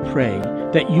constantly pray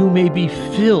that you may be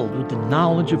filled with the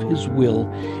knowledge of his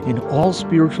will in all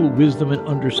spiritual wisdom and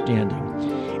understanding,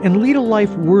 and lead a life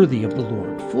worthy of the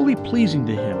Lord, fully pleasing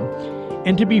to him,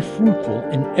 and to be fruitful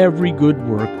in every good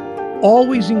work,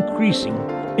 always increasing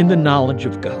in the knowledge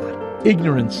of God.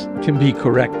 Ignorance can be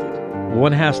corrected.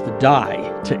 One has to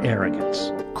die to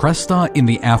arrogance. Cresta in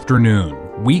the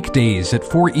afternoon, weekdays at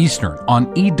 4 Eastern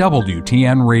on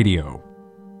EWTN Radio.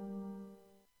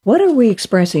 What are we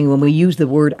expressing when we use the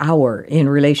word our in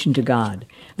relation to God?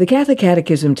 The Catholic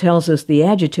Catechism tells us the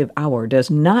adjective our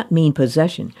does not mean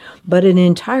possession, but an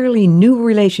entirely new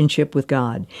relationship with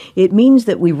God. It means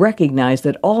that we recognize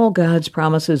that all God's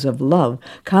promises of love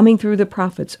coming through the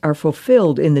prophets are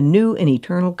fulfilled in the new and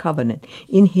eternal covenant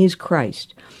in his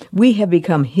Christ. We have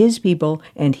become his people,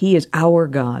 and he is our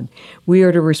God. We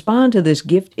are to respond to this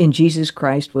gift in Jesus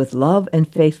Christ with love and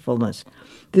faithfulness.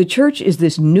 The Church is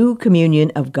this new communion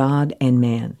of God and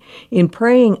man. In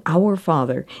praying Our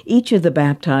Father, each of the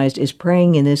baptized is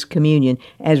praying in this communion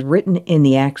as written in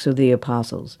the Acts of the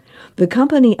Apostles. The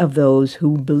company of those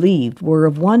who believed were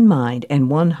of one mind and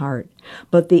one heart.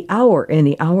 But the Our in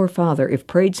the Our Father, if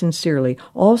prayed sincerely,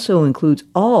 also includes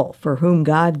all for whom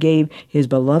God gave his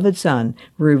beloved Son,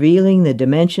 revealing the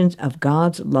dimensions of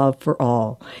God's love for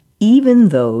all, even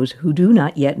those who do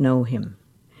not yet know him.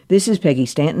 This is Peggy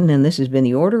Stanton, and this has been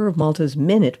the Order of Malta's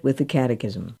Minute with the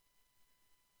Catechism.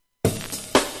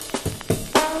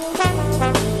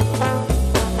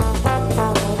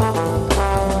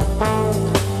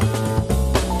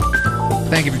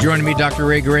 Thank you for joining me, Dr.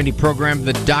 Ray Guarendi program.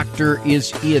 The Doctor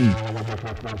is in.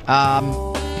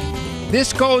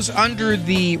 This goes under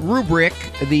the rubric,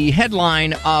 the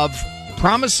headline of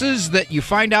promises that you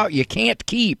find out you can't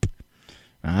keep.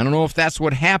 I don't know if that's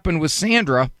what happened with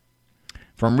Sandra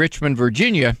from Richmond,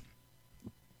 Virginia,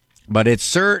 but it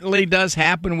certainly does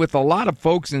happen with a lot of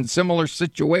folks in similar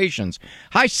situations.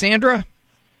 Hi, Sandra.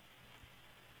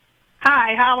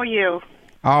 Hi, how are you?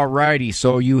 All righty.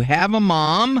 So you have a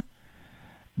mom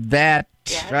that,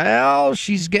 yes, well,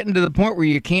 she's getting to the point where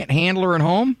you can't handle her at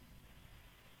home?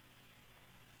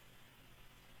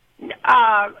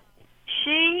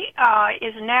 She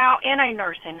is now in a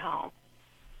nursing home.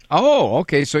 Oh,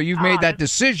 okay. So you've made that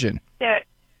decision.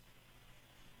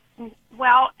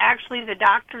 Well, actually, the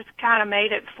doctors kind of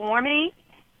made it for me.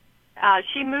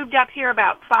 She moved up here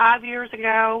about 5 years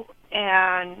ago,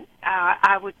 and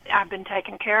I've been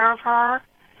taking care of her.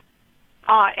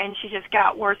 And she just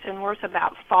got worse and worse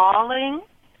about falling,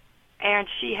 and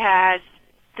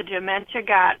the dementia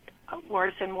got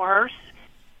worse and worse.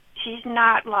 She's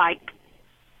not like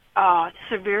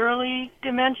severely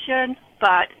dementia,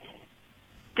 but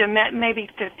maybe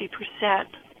 50%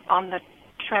 on the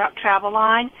travel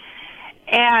line.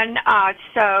 And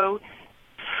so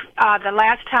the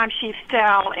last time she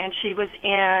fell and she was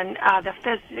in the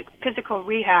physical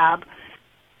rehab,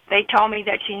 they told me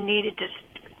that she needed to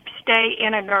stay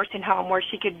in a nursing home where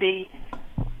she could be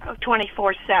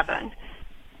 24/7.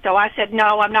 So I said,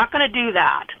 no, I'm not going to do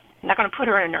that. I'm not going to put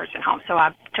her in a nursing home. So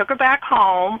I took her back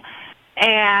home,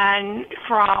 and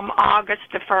from August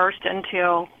the 1st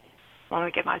until, let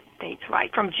me get my dates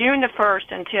right, from June the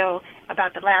 1st until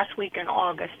about the last week in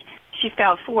August, she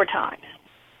fell 4 times.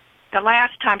 the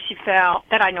last time she fell,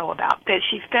 that I know about, that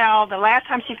she fell, the last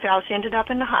time she fell, she ended up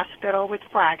in the hospital with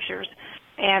fractures.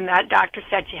 And that doctor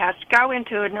said she has to go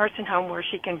into a nursing home where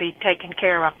she can be taken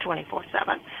care of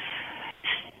 24/7.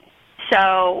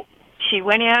 So she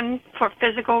went in for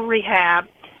physical rehab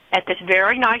at this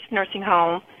very nice nursing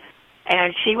home,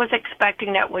 and she was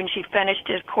expecting that when she finished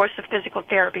a course of physical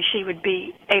therapy, she would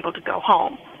be able to go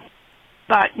home.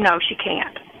 But no, she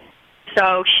can't.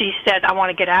 So she said, I want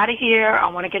to get out of here, I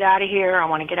want to get out of here, I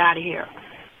want to get out of here.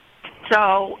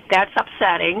 So that's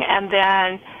upsetting. And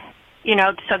then,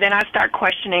 so then I start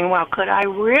questioning, well, could I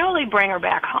really bring her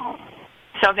back home?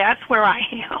 So that's where I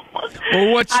am.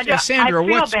 Well, Sandra,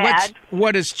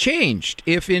 what has changed?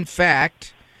 If, in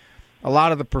fact, a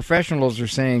lot of the professionals are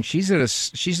saying she's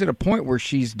at a point where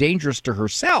she's dangerous to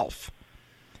herself,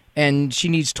 and she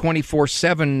needs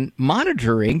 24/7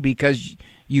 monitoring because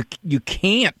you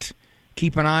can't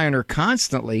keep an eye on her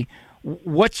constantly.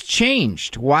 What's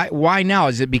changed? Why now?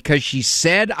 Is it because she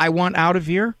said, I want out of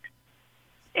here?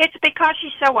 It's because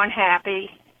she's so unhappy.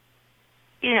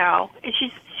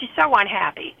 She's so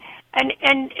unhappy. And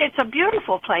it's a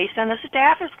beautiful place, and the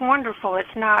staff is wonderful.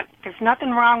 There's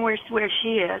nothing wrong where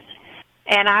she is.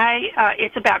 And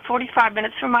it's about 45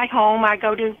 minutes from my home. I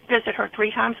go to visit her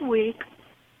 3 times a week,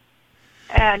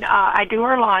 and I do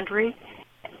her laundry.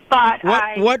 But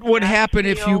what would happen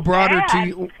if you brought her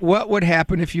to? What would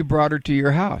happen if you brought her to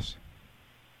your house?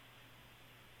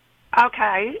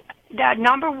 Okay,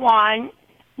 number one,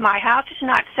 my house is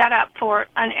not set up for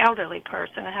an elderly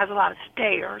person. It has a lot of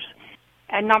stairs.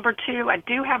 And number two, I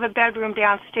do have a bedroom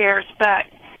downstairs, but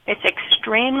it's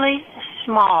extremely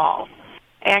small.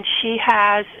 And she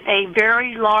has a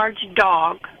very large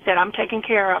dog that I'm taking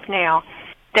care of now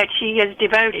that she is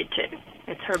devoted to.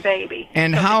 It's her baby.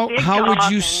 And so how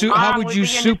would you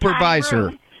supervise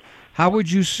her? How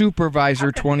would you supervise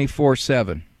her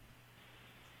 24/7?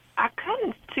 I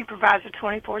couldn't supervise her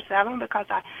 24/7 because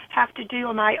I have to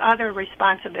do my other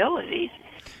responsibilities.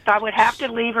 So I would have to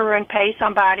leave her and pay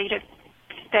somebody to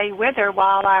stay with her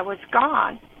while I was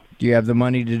gone. Do you have the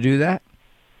money to do that?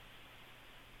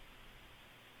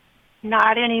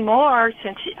 Not anymore,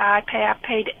 since I've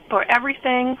paid for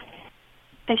everything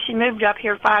since she moved up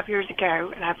here 5 years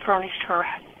ago, and I furnished her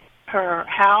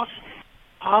house,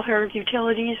 all her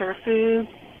utilities, her food,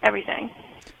 everything.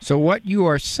 So what you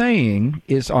are saying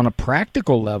is, on a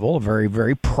practical level, a very,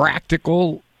 very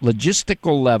practical,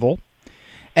 logistical level,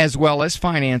 as well as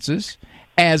finances,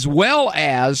 as well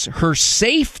as her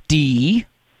safety,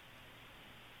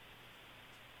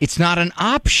 it's not an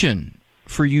option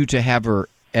for you to have her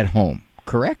at home,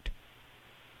 correct?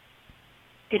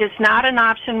 It is not an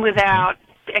option without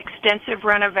extensive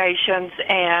renovations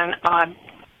and,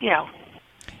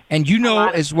 And you know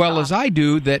as well as I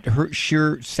do that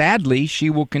sadly, she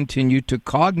will continue to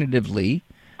cognitively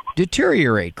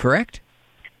deteriorate, correct?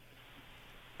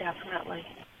 Definitely.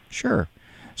 Sure.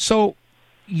 So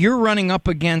you're running up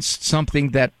against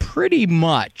something that pretty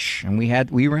much, and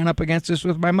we ran up against this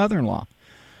with my mother-in-law,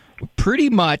 pretty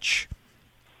much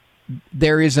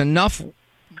there is enough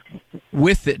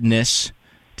with itness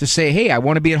to say, hey, I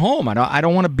want to be at home. I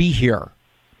don't want to be here.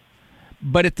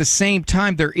 But at the same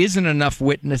time, there isn't enough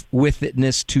with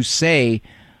itness to say,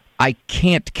 I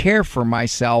can't care for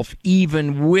myself,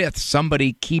 even with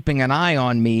somebody keeping an eye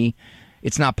on me.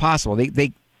 It's not possible.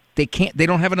 They can't. They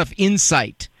don't have enough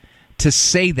insight to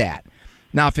say that.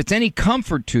 Now, if it's any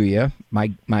comfort to you,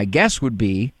 my guess would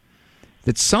be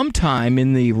that sometime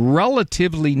in the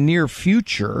relatively near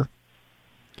future,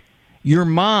 your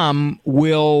mom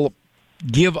will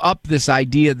give up this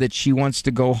idea that she wants to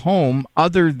go home,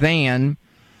 other than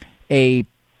a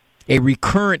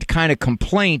recurrent kind of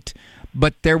complaint,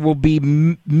 but there will be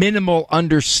minimal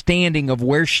understanding of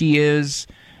where she is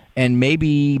and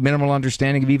maybe minimal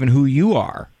understanding of even who you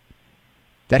are.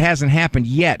 That hasn't happened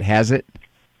yet, has it?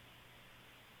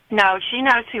 No, she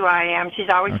knows who I am. She's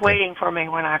always waiting for me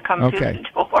when I come to the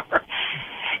door.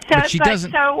 But she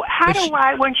doesn't. So how do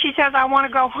I, when she says I want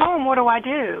to go home, what do I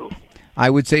do? I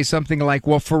would say something like,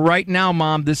 well, for right now,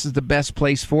 Mom, this is the best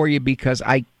place for you because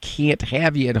I can't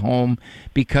have you at home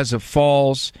because of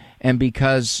falls and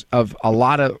because of a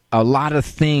lot of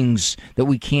things that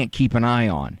we can't keep an eye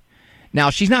on. Now,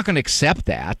 she's not going to accept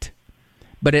that,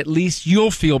 but at least you'll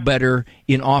feel better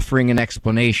in offering an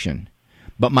explanation.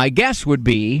 But my guess would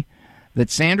be that,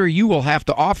 Sandra, you will have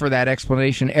to offer that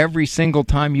explanation every single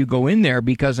time you go in there,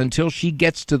 because until she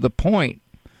gets to the point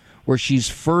where she's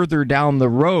further down the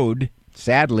road,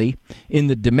 sadly, in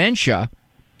the dementia,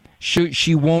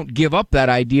 she won't give up that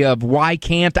idea of, why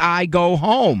can't I go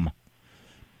home?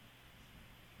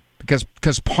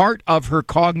 Because part of her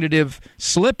cognitive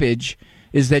slippage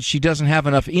is that she doesn't have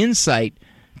enough insight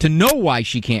to know why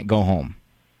she can't go home.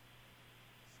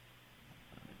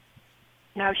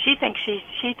 No, she thinks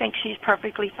she's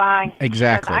perfectly fine.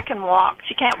 Exactly. I can walk.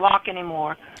 She can't walk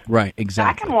anymore. Right,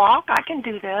 exactly. I can walk. I can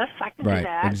do this. I can do Right,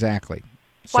 that. exactly.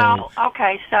 So Well,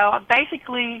 okay, so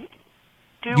basically,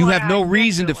 you have no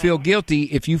reason to feel guilty.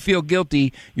 If you feel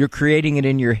guilty, you're creating it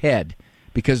in your head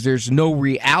because there's no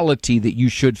reality that you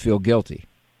should feel guilty.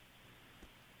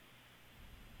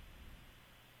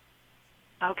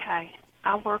 Okay,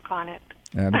 I'll work on it.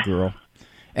 Atta girl.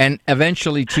 And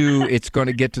eventually, too, it's going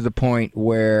to get to the point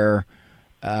where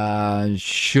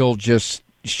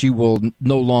she will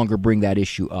no longer bring that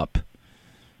issue up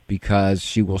because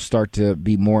she will start to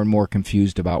be more and more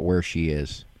confused about where she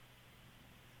is.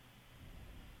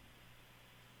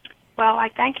 Well, I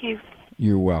thank you.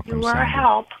 You're welcome. You were a Sandra.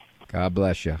 help. God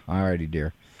bless you. All righty,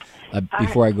 dear.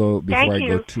 Before I go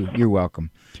to, you're welcome.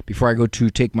 Before I go to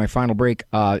take my final break,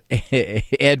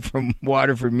 Ed from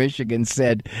Waterford, Michigan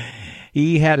said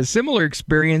he had a similar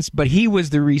experience, but he was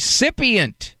the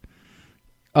recipient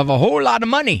of a whole lot of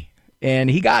money, and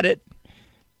he got it,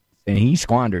 and he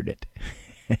squandered it.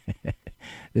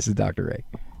 This is Dr. Ray.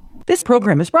 This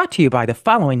program is brought to you by the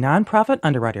following nonprofit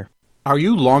underwriter. Are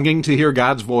you longing to hear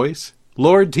God's voice?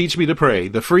 Lord, Teach Me to Pray,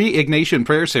 the free Ignatian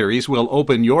Prayer Series will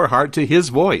open your heart to His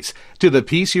voice, to the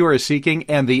peace you are seeking,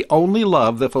 and the only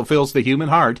love that fulfills the human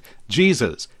heart,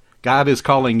 Jesus. God is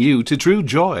calling you to true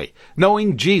joy,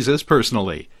 knowing Jesus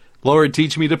personally. Lord,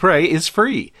 Teach Me to Pray is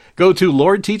free. Go to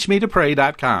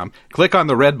LordTeachMeToPray.com, click on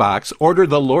the red box, order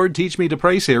the Lord, Teach Me to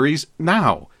Pray series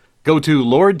now. Go to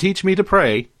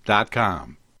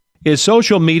LordTeachMeToPray.com. Is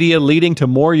social media leading to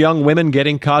more young women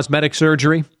getting cosmetic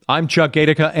surgery? I'm Chuck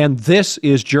Gatica, and this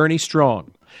is Journey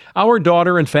Strong. Our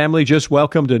daughter and family just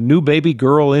welcomed a new baby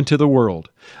girl into the world.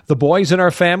 The boys in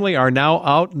our family are now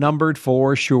outnumbered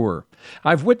for sure.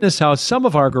 I've witnessed how some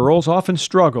of our girls often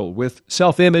struggle with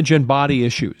self-image and body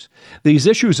issues. These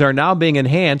issues are now being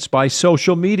enhanced by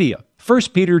social media. 1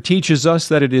 Peter teaches us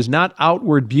that it is not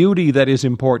outward beauty that is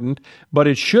important, but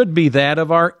it should be that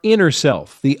of our inner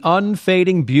self, the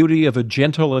unfading beauty of a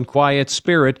gentle and quiet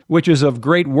spirit, which is of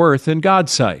great worth in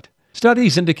God's sight.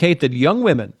 Studies indicate that young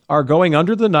women are going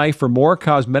under the knife for more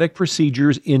cosmetic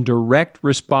procedures in direct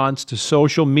response to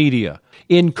social media.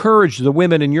 Encourage the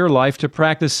women in your life to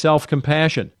practice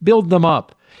self-compassion. Build them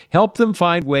up. Help them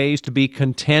find ways to be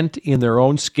content in their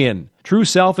own skin. True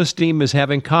self-esteem is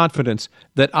having confidence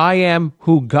that I am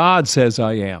who God says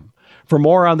I am. For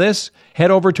more on this,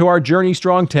 head over to our Journey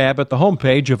Strong tab at the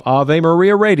homepage of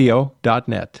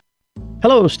AveMariaRadio.net.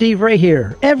 Hello, Steve Ray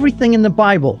here. Everything in the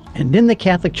Bible and in the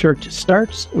Catholic Church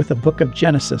starts with the book of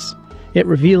Genesis. It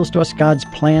reveals to us God's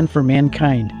plan for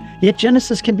mankind. Yet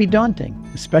Genesis can be daunting,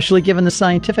 especially given the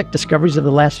scientific discoveries of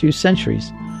the last few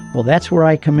centuries. Well, that's where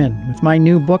I come in with my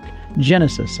new book,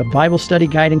 Genesis, a Bible study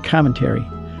guide and commentary.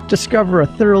 Discover a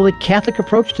thoroughly Catholic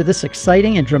approach to this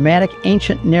exciting and dramatic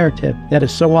ancient narrative that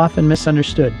is so often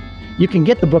misunderstood. You can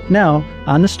get the book now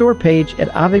on the store page at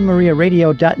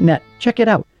AveMariaRadio.net. Check it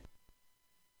out.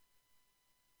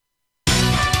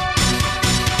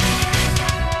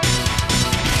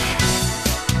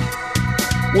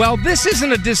 Well, this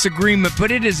isn't a disagreement, but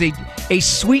it is a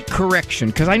sweet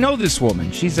correction, because I know this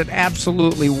woman. She's an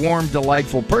absolutely warm,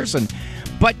 delightful person,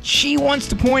 but she wants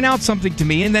to point out something to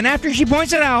me, and then after she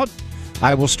points it out,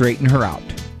 I will straighten her out.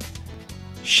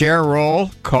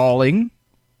 Cheryl calling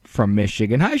from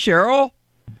Michigan. Hi, Cheryl.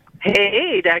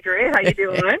 Hey, Dr. A, how you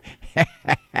doing?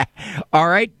 All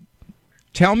right.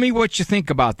 Tell me what you think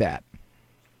about that.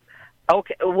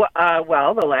 Okay.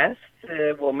 Well, the last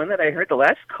woman that I heard, the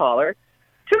last caller,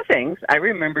 two things. I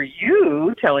remember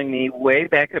you telling me way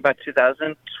back in about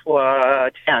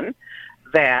 2010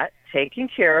 that taking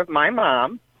care of my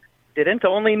mom didn't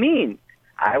only mean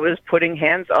I was putting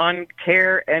hands-on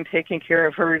care and taking care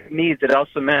of her needs. It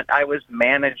also meant I was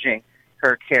managing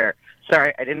her care.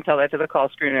 Sorry, I didn't tell that to the call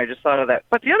screener. I just thought of that.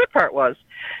 But the other part was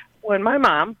when my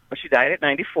mom, she died at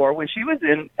 94, when she was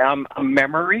in a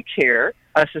memory care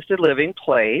assisted living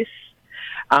place,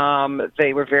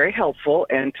 they were very helpful,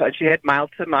 and she had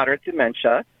mild to moderate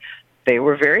dementia. They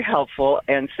were very helpful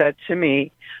and said to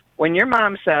me, when your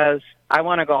mom says, I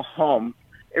want to go home,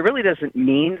 it really doesn't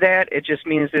mean that. It just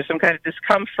means there's some kind of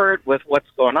discomfort with what's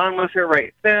going on with her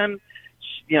right then.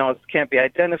 You know, it can't be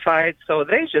identified. So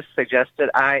they just suggested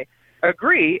I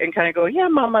agree and kind of go, yeah,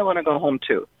 Mom, I want to go home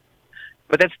too.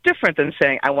 But that's different than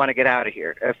saying, I want to get out of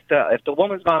here. If the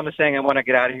woman's mom is saying, I want to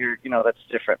get out of here, that's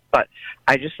different. But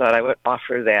I just thought I would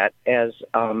offer that as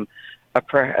a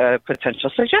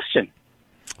potential suggestion.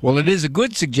 Well, it is a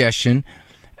good suggestion.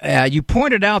 You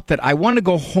pointed out that I want to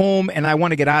go home and I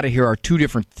want to get out of here are two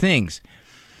different things.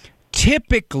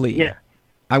 Typically,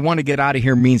 I want to get out of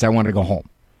here means I want to go home,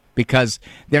 because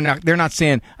they're not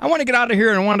saying I want to get out of here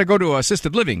and I want to go to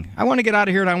assisted living. I want to get out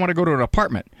of here and I want to go to an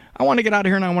apartment. I want to get out of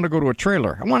here and I want to go to a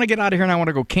trailer. I want to get out of here and I want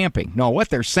to go camping. No, what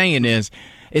they're saying is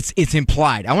it's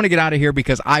implied. I want to get out of here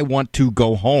because I want to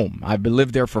go home. I've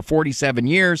lived there for 47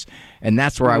 years and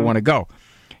that's where I want to go.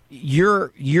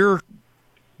 Your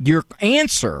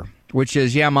answer, which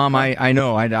is, yeah, Mom, I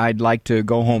know I'd like to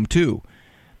go home too.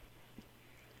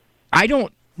 I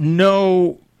don't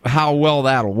know how well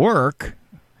that'll work.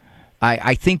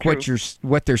 I think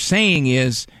what they're saying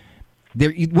is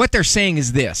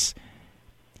this: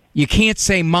 you can't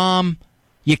say, Mom,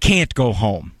 you can't go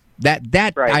home.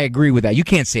 That right. I agree with that. You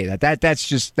can't say that.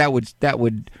 That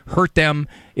would hurt them.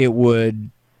 It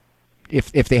would,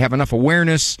 if they have enough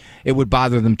awareness, it would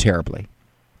bother them terribly.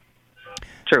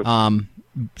 True.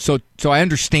 So I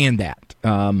understand that.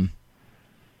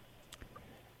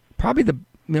 Probably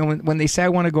when they say I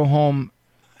want to go home,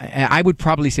 I would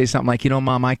probably say something like,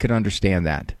 Mom, I could understand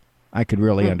that. I could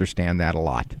really understand that a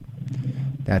lot.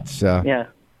 That's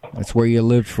where you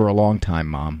lived for a long time,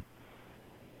 Mom.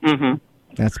 Mm-hmm.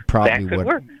 That's probably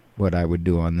what I would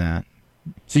do on that.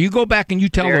 So you go back and you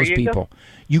tell those people.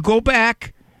 You go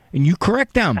back and you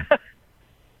correct them.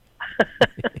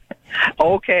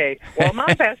 Okay. Well,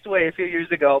 Mom passed away a few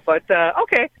years ago, but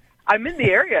okay. I'm in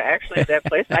the area, actually, at that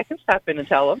place. I can stop in and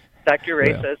tell them. Dr.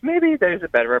 Ray says maybe there's a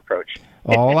better approach.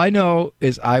 All I know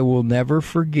is I will never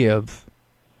forgive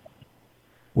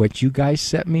what you guys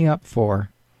set me up for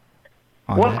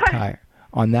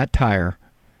on that tire.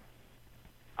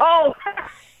 Oh!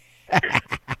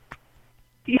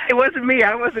 It wasn't me.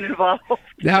 I wasn't involved.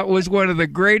 That was one of the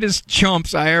greatest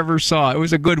chumps I ever saw. It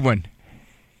was a good one.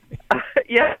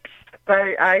 Yes.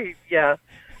 I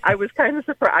was kind of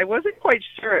surprised. I wasn't quite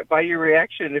sure by your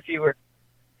reaction if you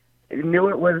knew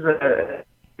it was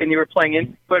and you were playing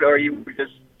input, or you were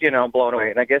just, blown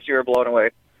away. And I guess you were blown away.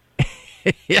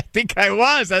 I think I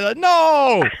was. I thought,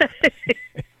 no!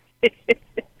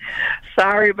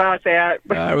 Sorry about that.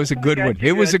 It was a good one.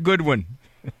 It was a good one.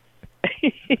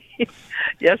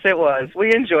 Yes, it was.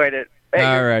 We enjoyed it.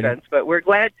 All right. But we're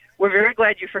very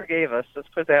glad you forgave us. Let's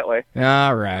put it that way.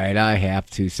 All right. I have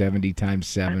to 70 times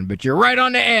 7, but you're right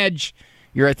on the edge.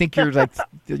 I think you're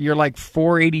like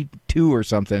 482 or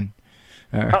something.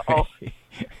 Uh-oh.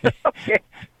 Okay.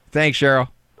 Thanks, Cheryl.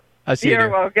 I'll see you. You're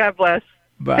welcome. God bless.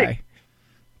 Bye.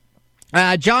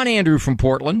 John Andrew from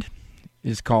Portland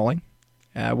is calling.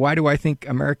 Why do I think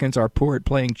Americans are poor at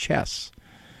playing chess?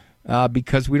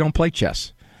 Because we don't play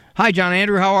chess. Hi, John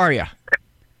Andrew. How are you?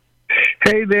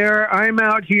 Hey there. I'm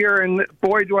out here, and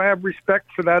boy, do I have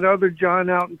respect for that other John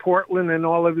out in Portland and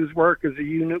all of his work as a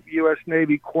U.S.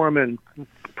 Navy corpsman.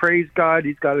 Praise God,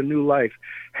 he's got a new life.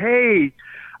 Hey,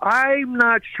 I'm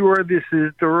not sure this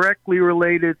is directly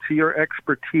related to your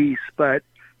expertise, but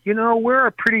we're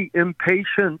a pretty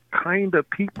impatient kind of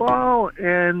people,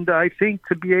 and I think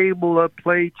to be able to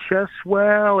play chess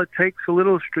well, it takes a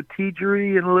little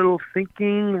strategery and a little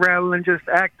thinking rather than just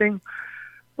acting.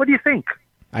 What do you think?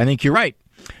 I think you're right.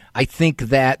 I think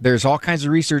that there's all kinds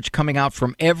of research coming out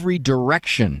from every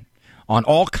direction on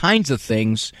all kinds of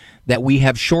things that we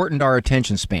have shortened our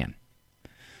attention span.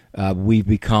 We've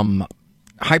become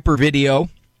hyper video.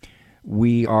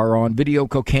 We are on video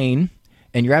cocaine.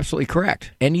 And you're absolutely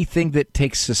correct. Anything that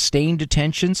takes sustained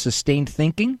attention, sustained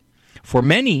thinking, for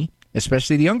many,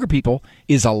 especially the younger people,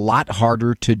 is a lot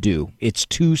harder to do. It's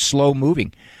too slow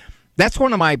moving. That's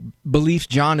one of my beliefs,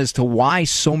 John, as to why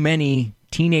so many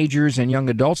teenagers and young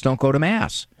adults don't go to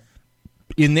Mass.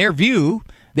 In their view,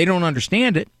 they don't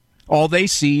understand it. All they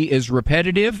see is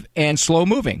repetitive and slow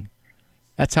moving.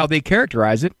 That's how they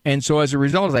characterize it. And so as a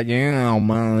result of that,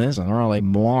 man, this is really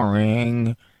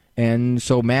boring. And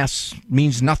so Mass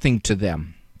means nothing to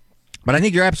them. But I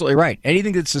think you're absolutely right.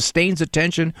 Anything that sustains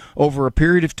attention over a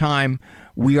period of time,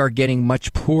 we are getting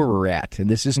much poorer at. And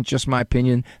this isn't just my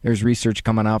opinion. There's research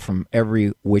coming out from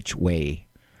every which way.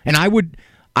 And I would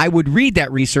read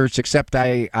that research, except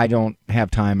I don't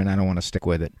have time and I don't want to stick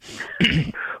with it.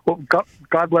 Well,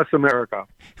 God bless America.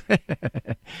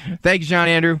 Thanks, John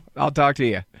Andrew. I'll talk to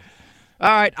you. All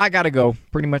right, I got to go.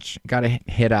 Pretty much got to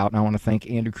head out. And I want to thank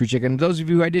Andrew Kruchik. And those of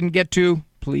you who I didn't get to,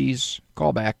 please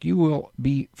call back. You will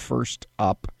be first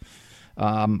up.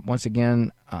 Once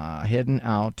again, heading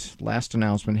out, last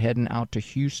announcement, heading out to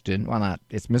Houston. Well, not,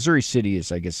 it's Missouri City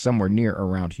is, I guess, somewhere near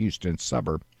around Houston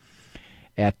suburb.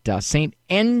 At St.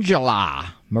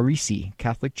 Angela Marisi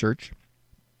Catholic Church.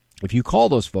 If you call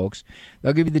those folks,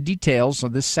 they'll give you the details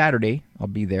of this Saturday. I'll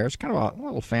be there. It's kind of a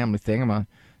little family thing. I'm going to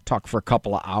talk for a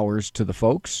couple of hours to the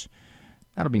folks.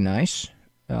 That'll be nice.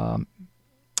 Want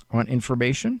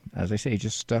information? As I say,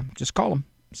 just call them.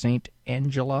 St.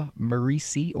 Angela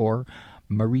Merici or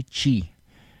Marici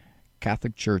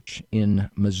Catholic Church in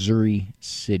Missouri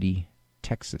City,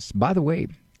 Texas. By the way,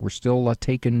 we're still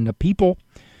taking people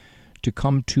to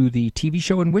come to the TV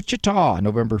show in Wichita,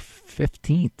 November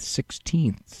 15th,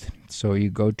 16th. So you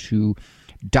go to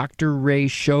Dr. Ray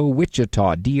Show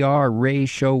Wichita, Dr. Ray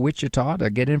Show Wichita, to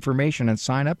get information and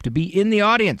sign up to be in the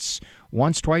audience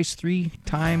once, twice, 3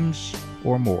 times,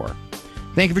 or more.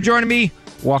 Thank you for joining me.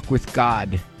 Walk with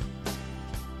God.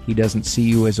 He doesn't see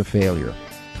you as a failure.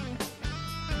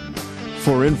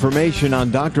 For information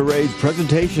on Dr. Ray's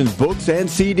presentations, books, and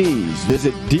CDs,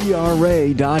 visit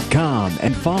drray.com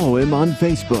and follow him on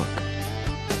Facebook.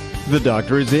 The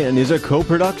Doctor is In is a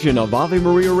co-production of Ave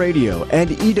Maria Radio and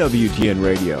EWTN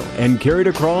Radio and carried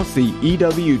across the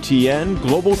EWTN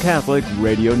Global Catholic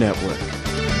Radio Network.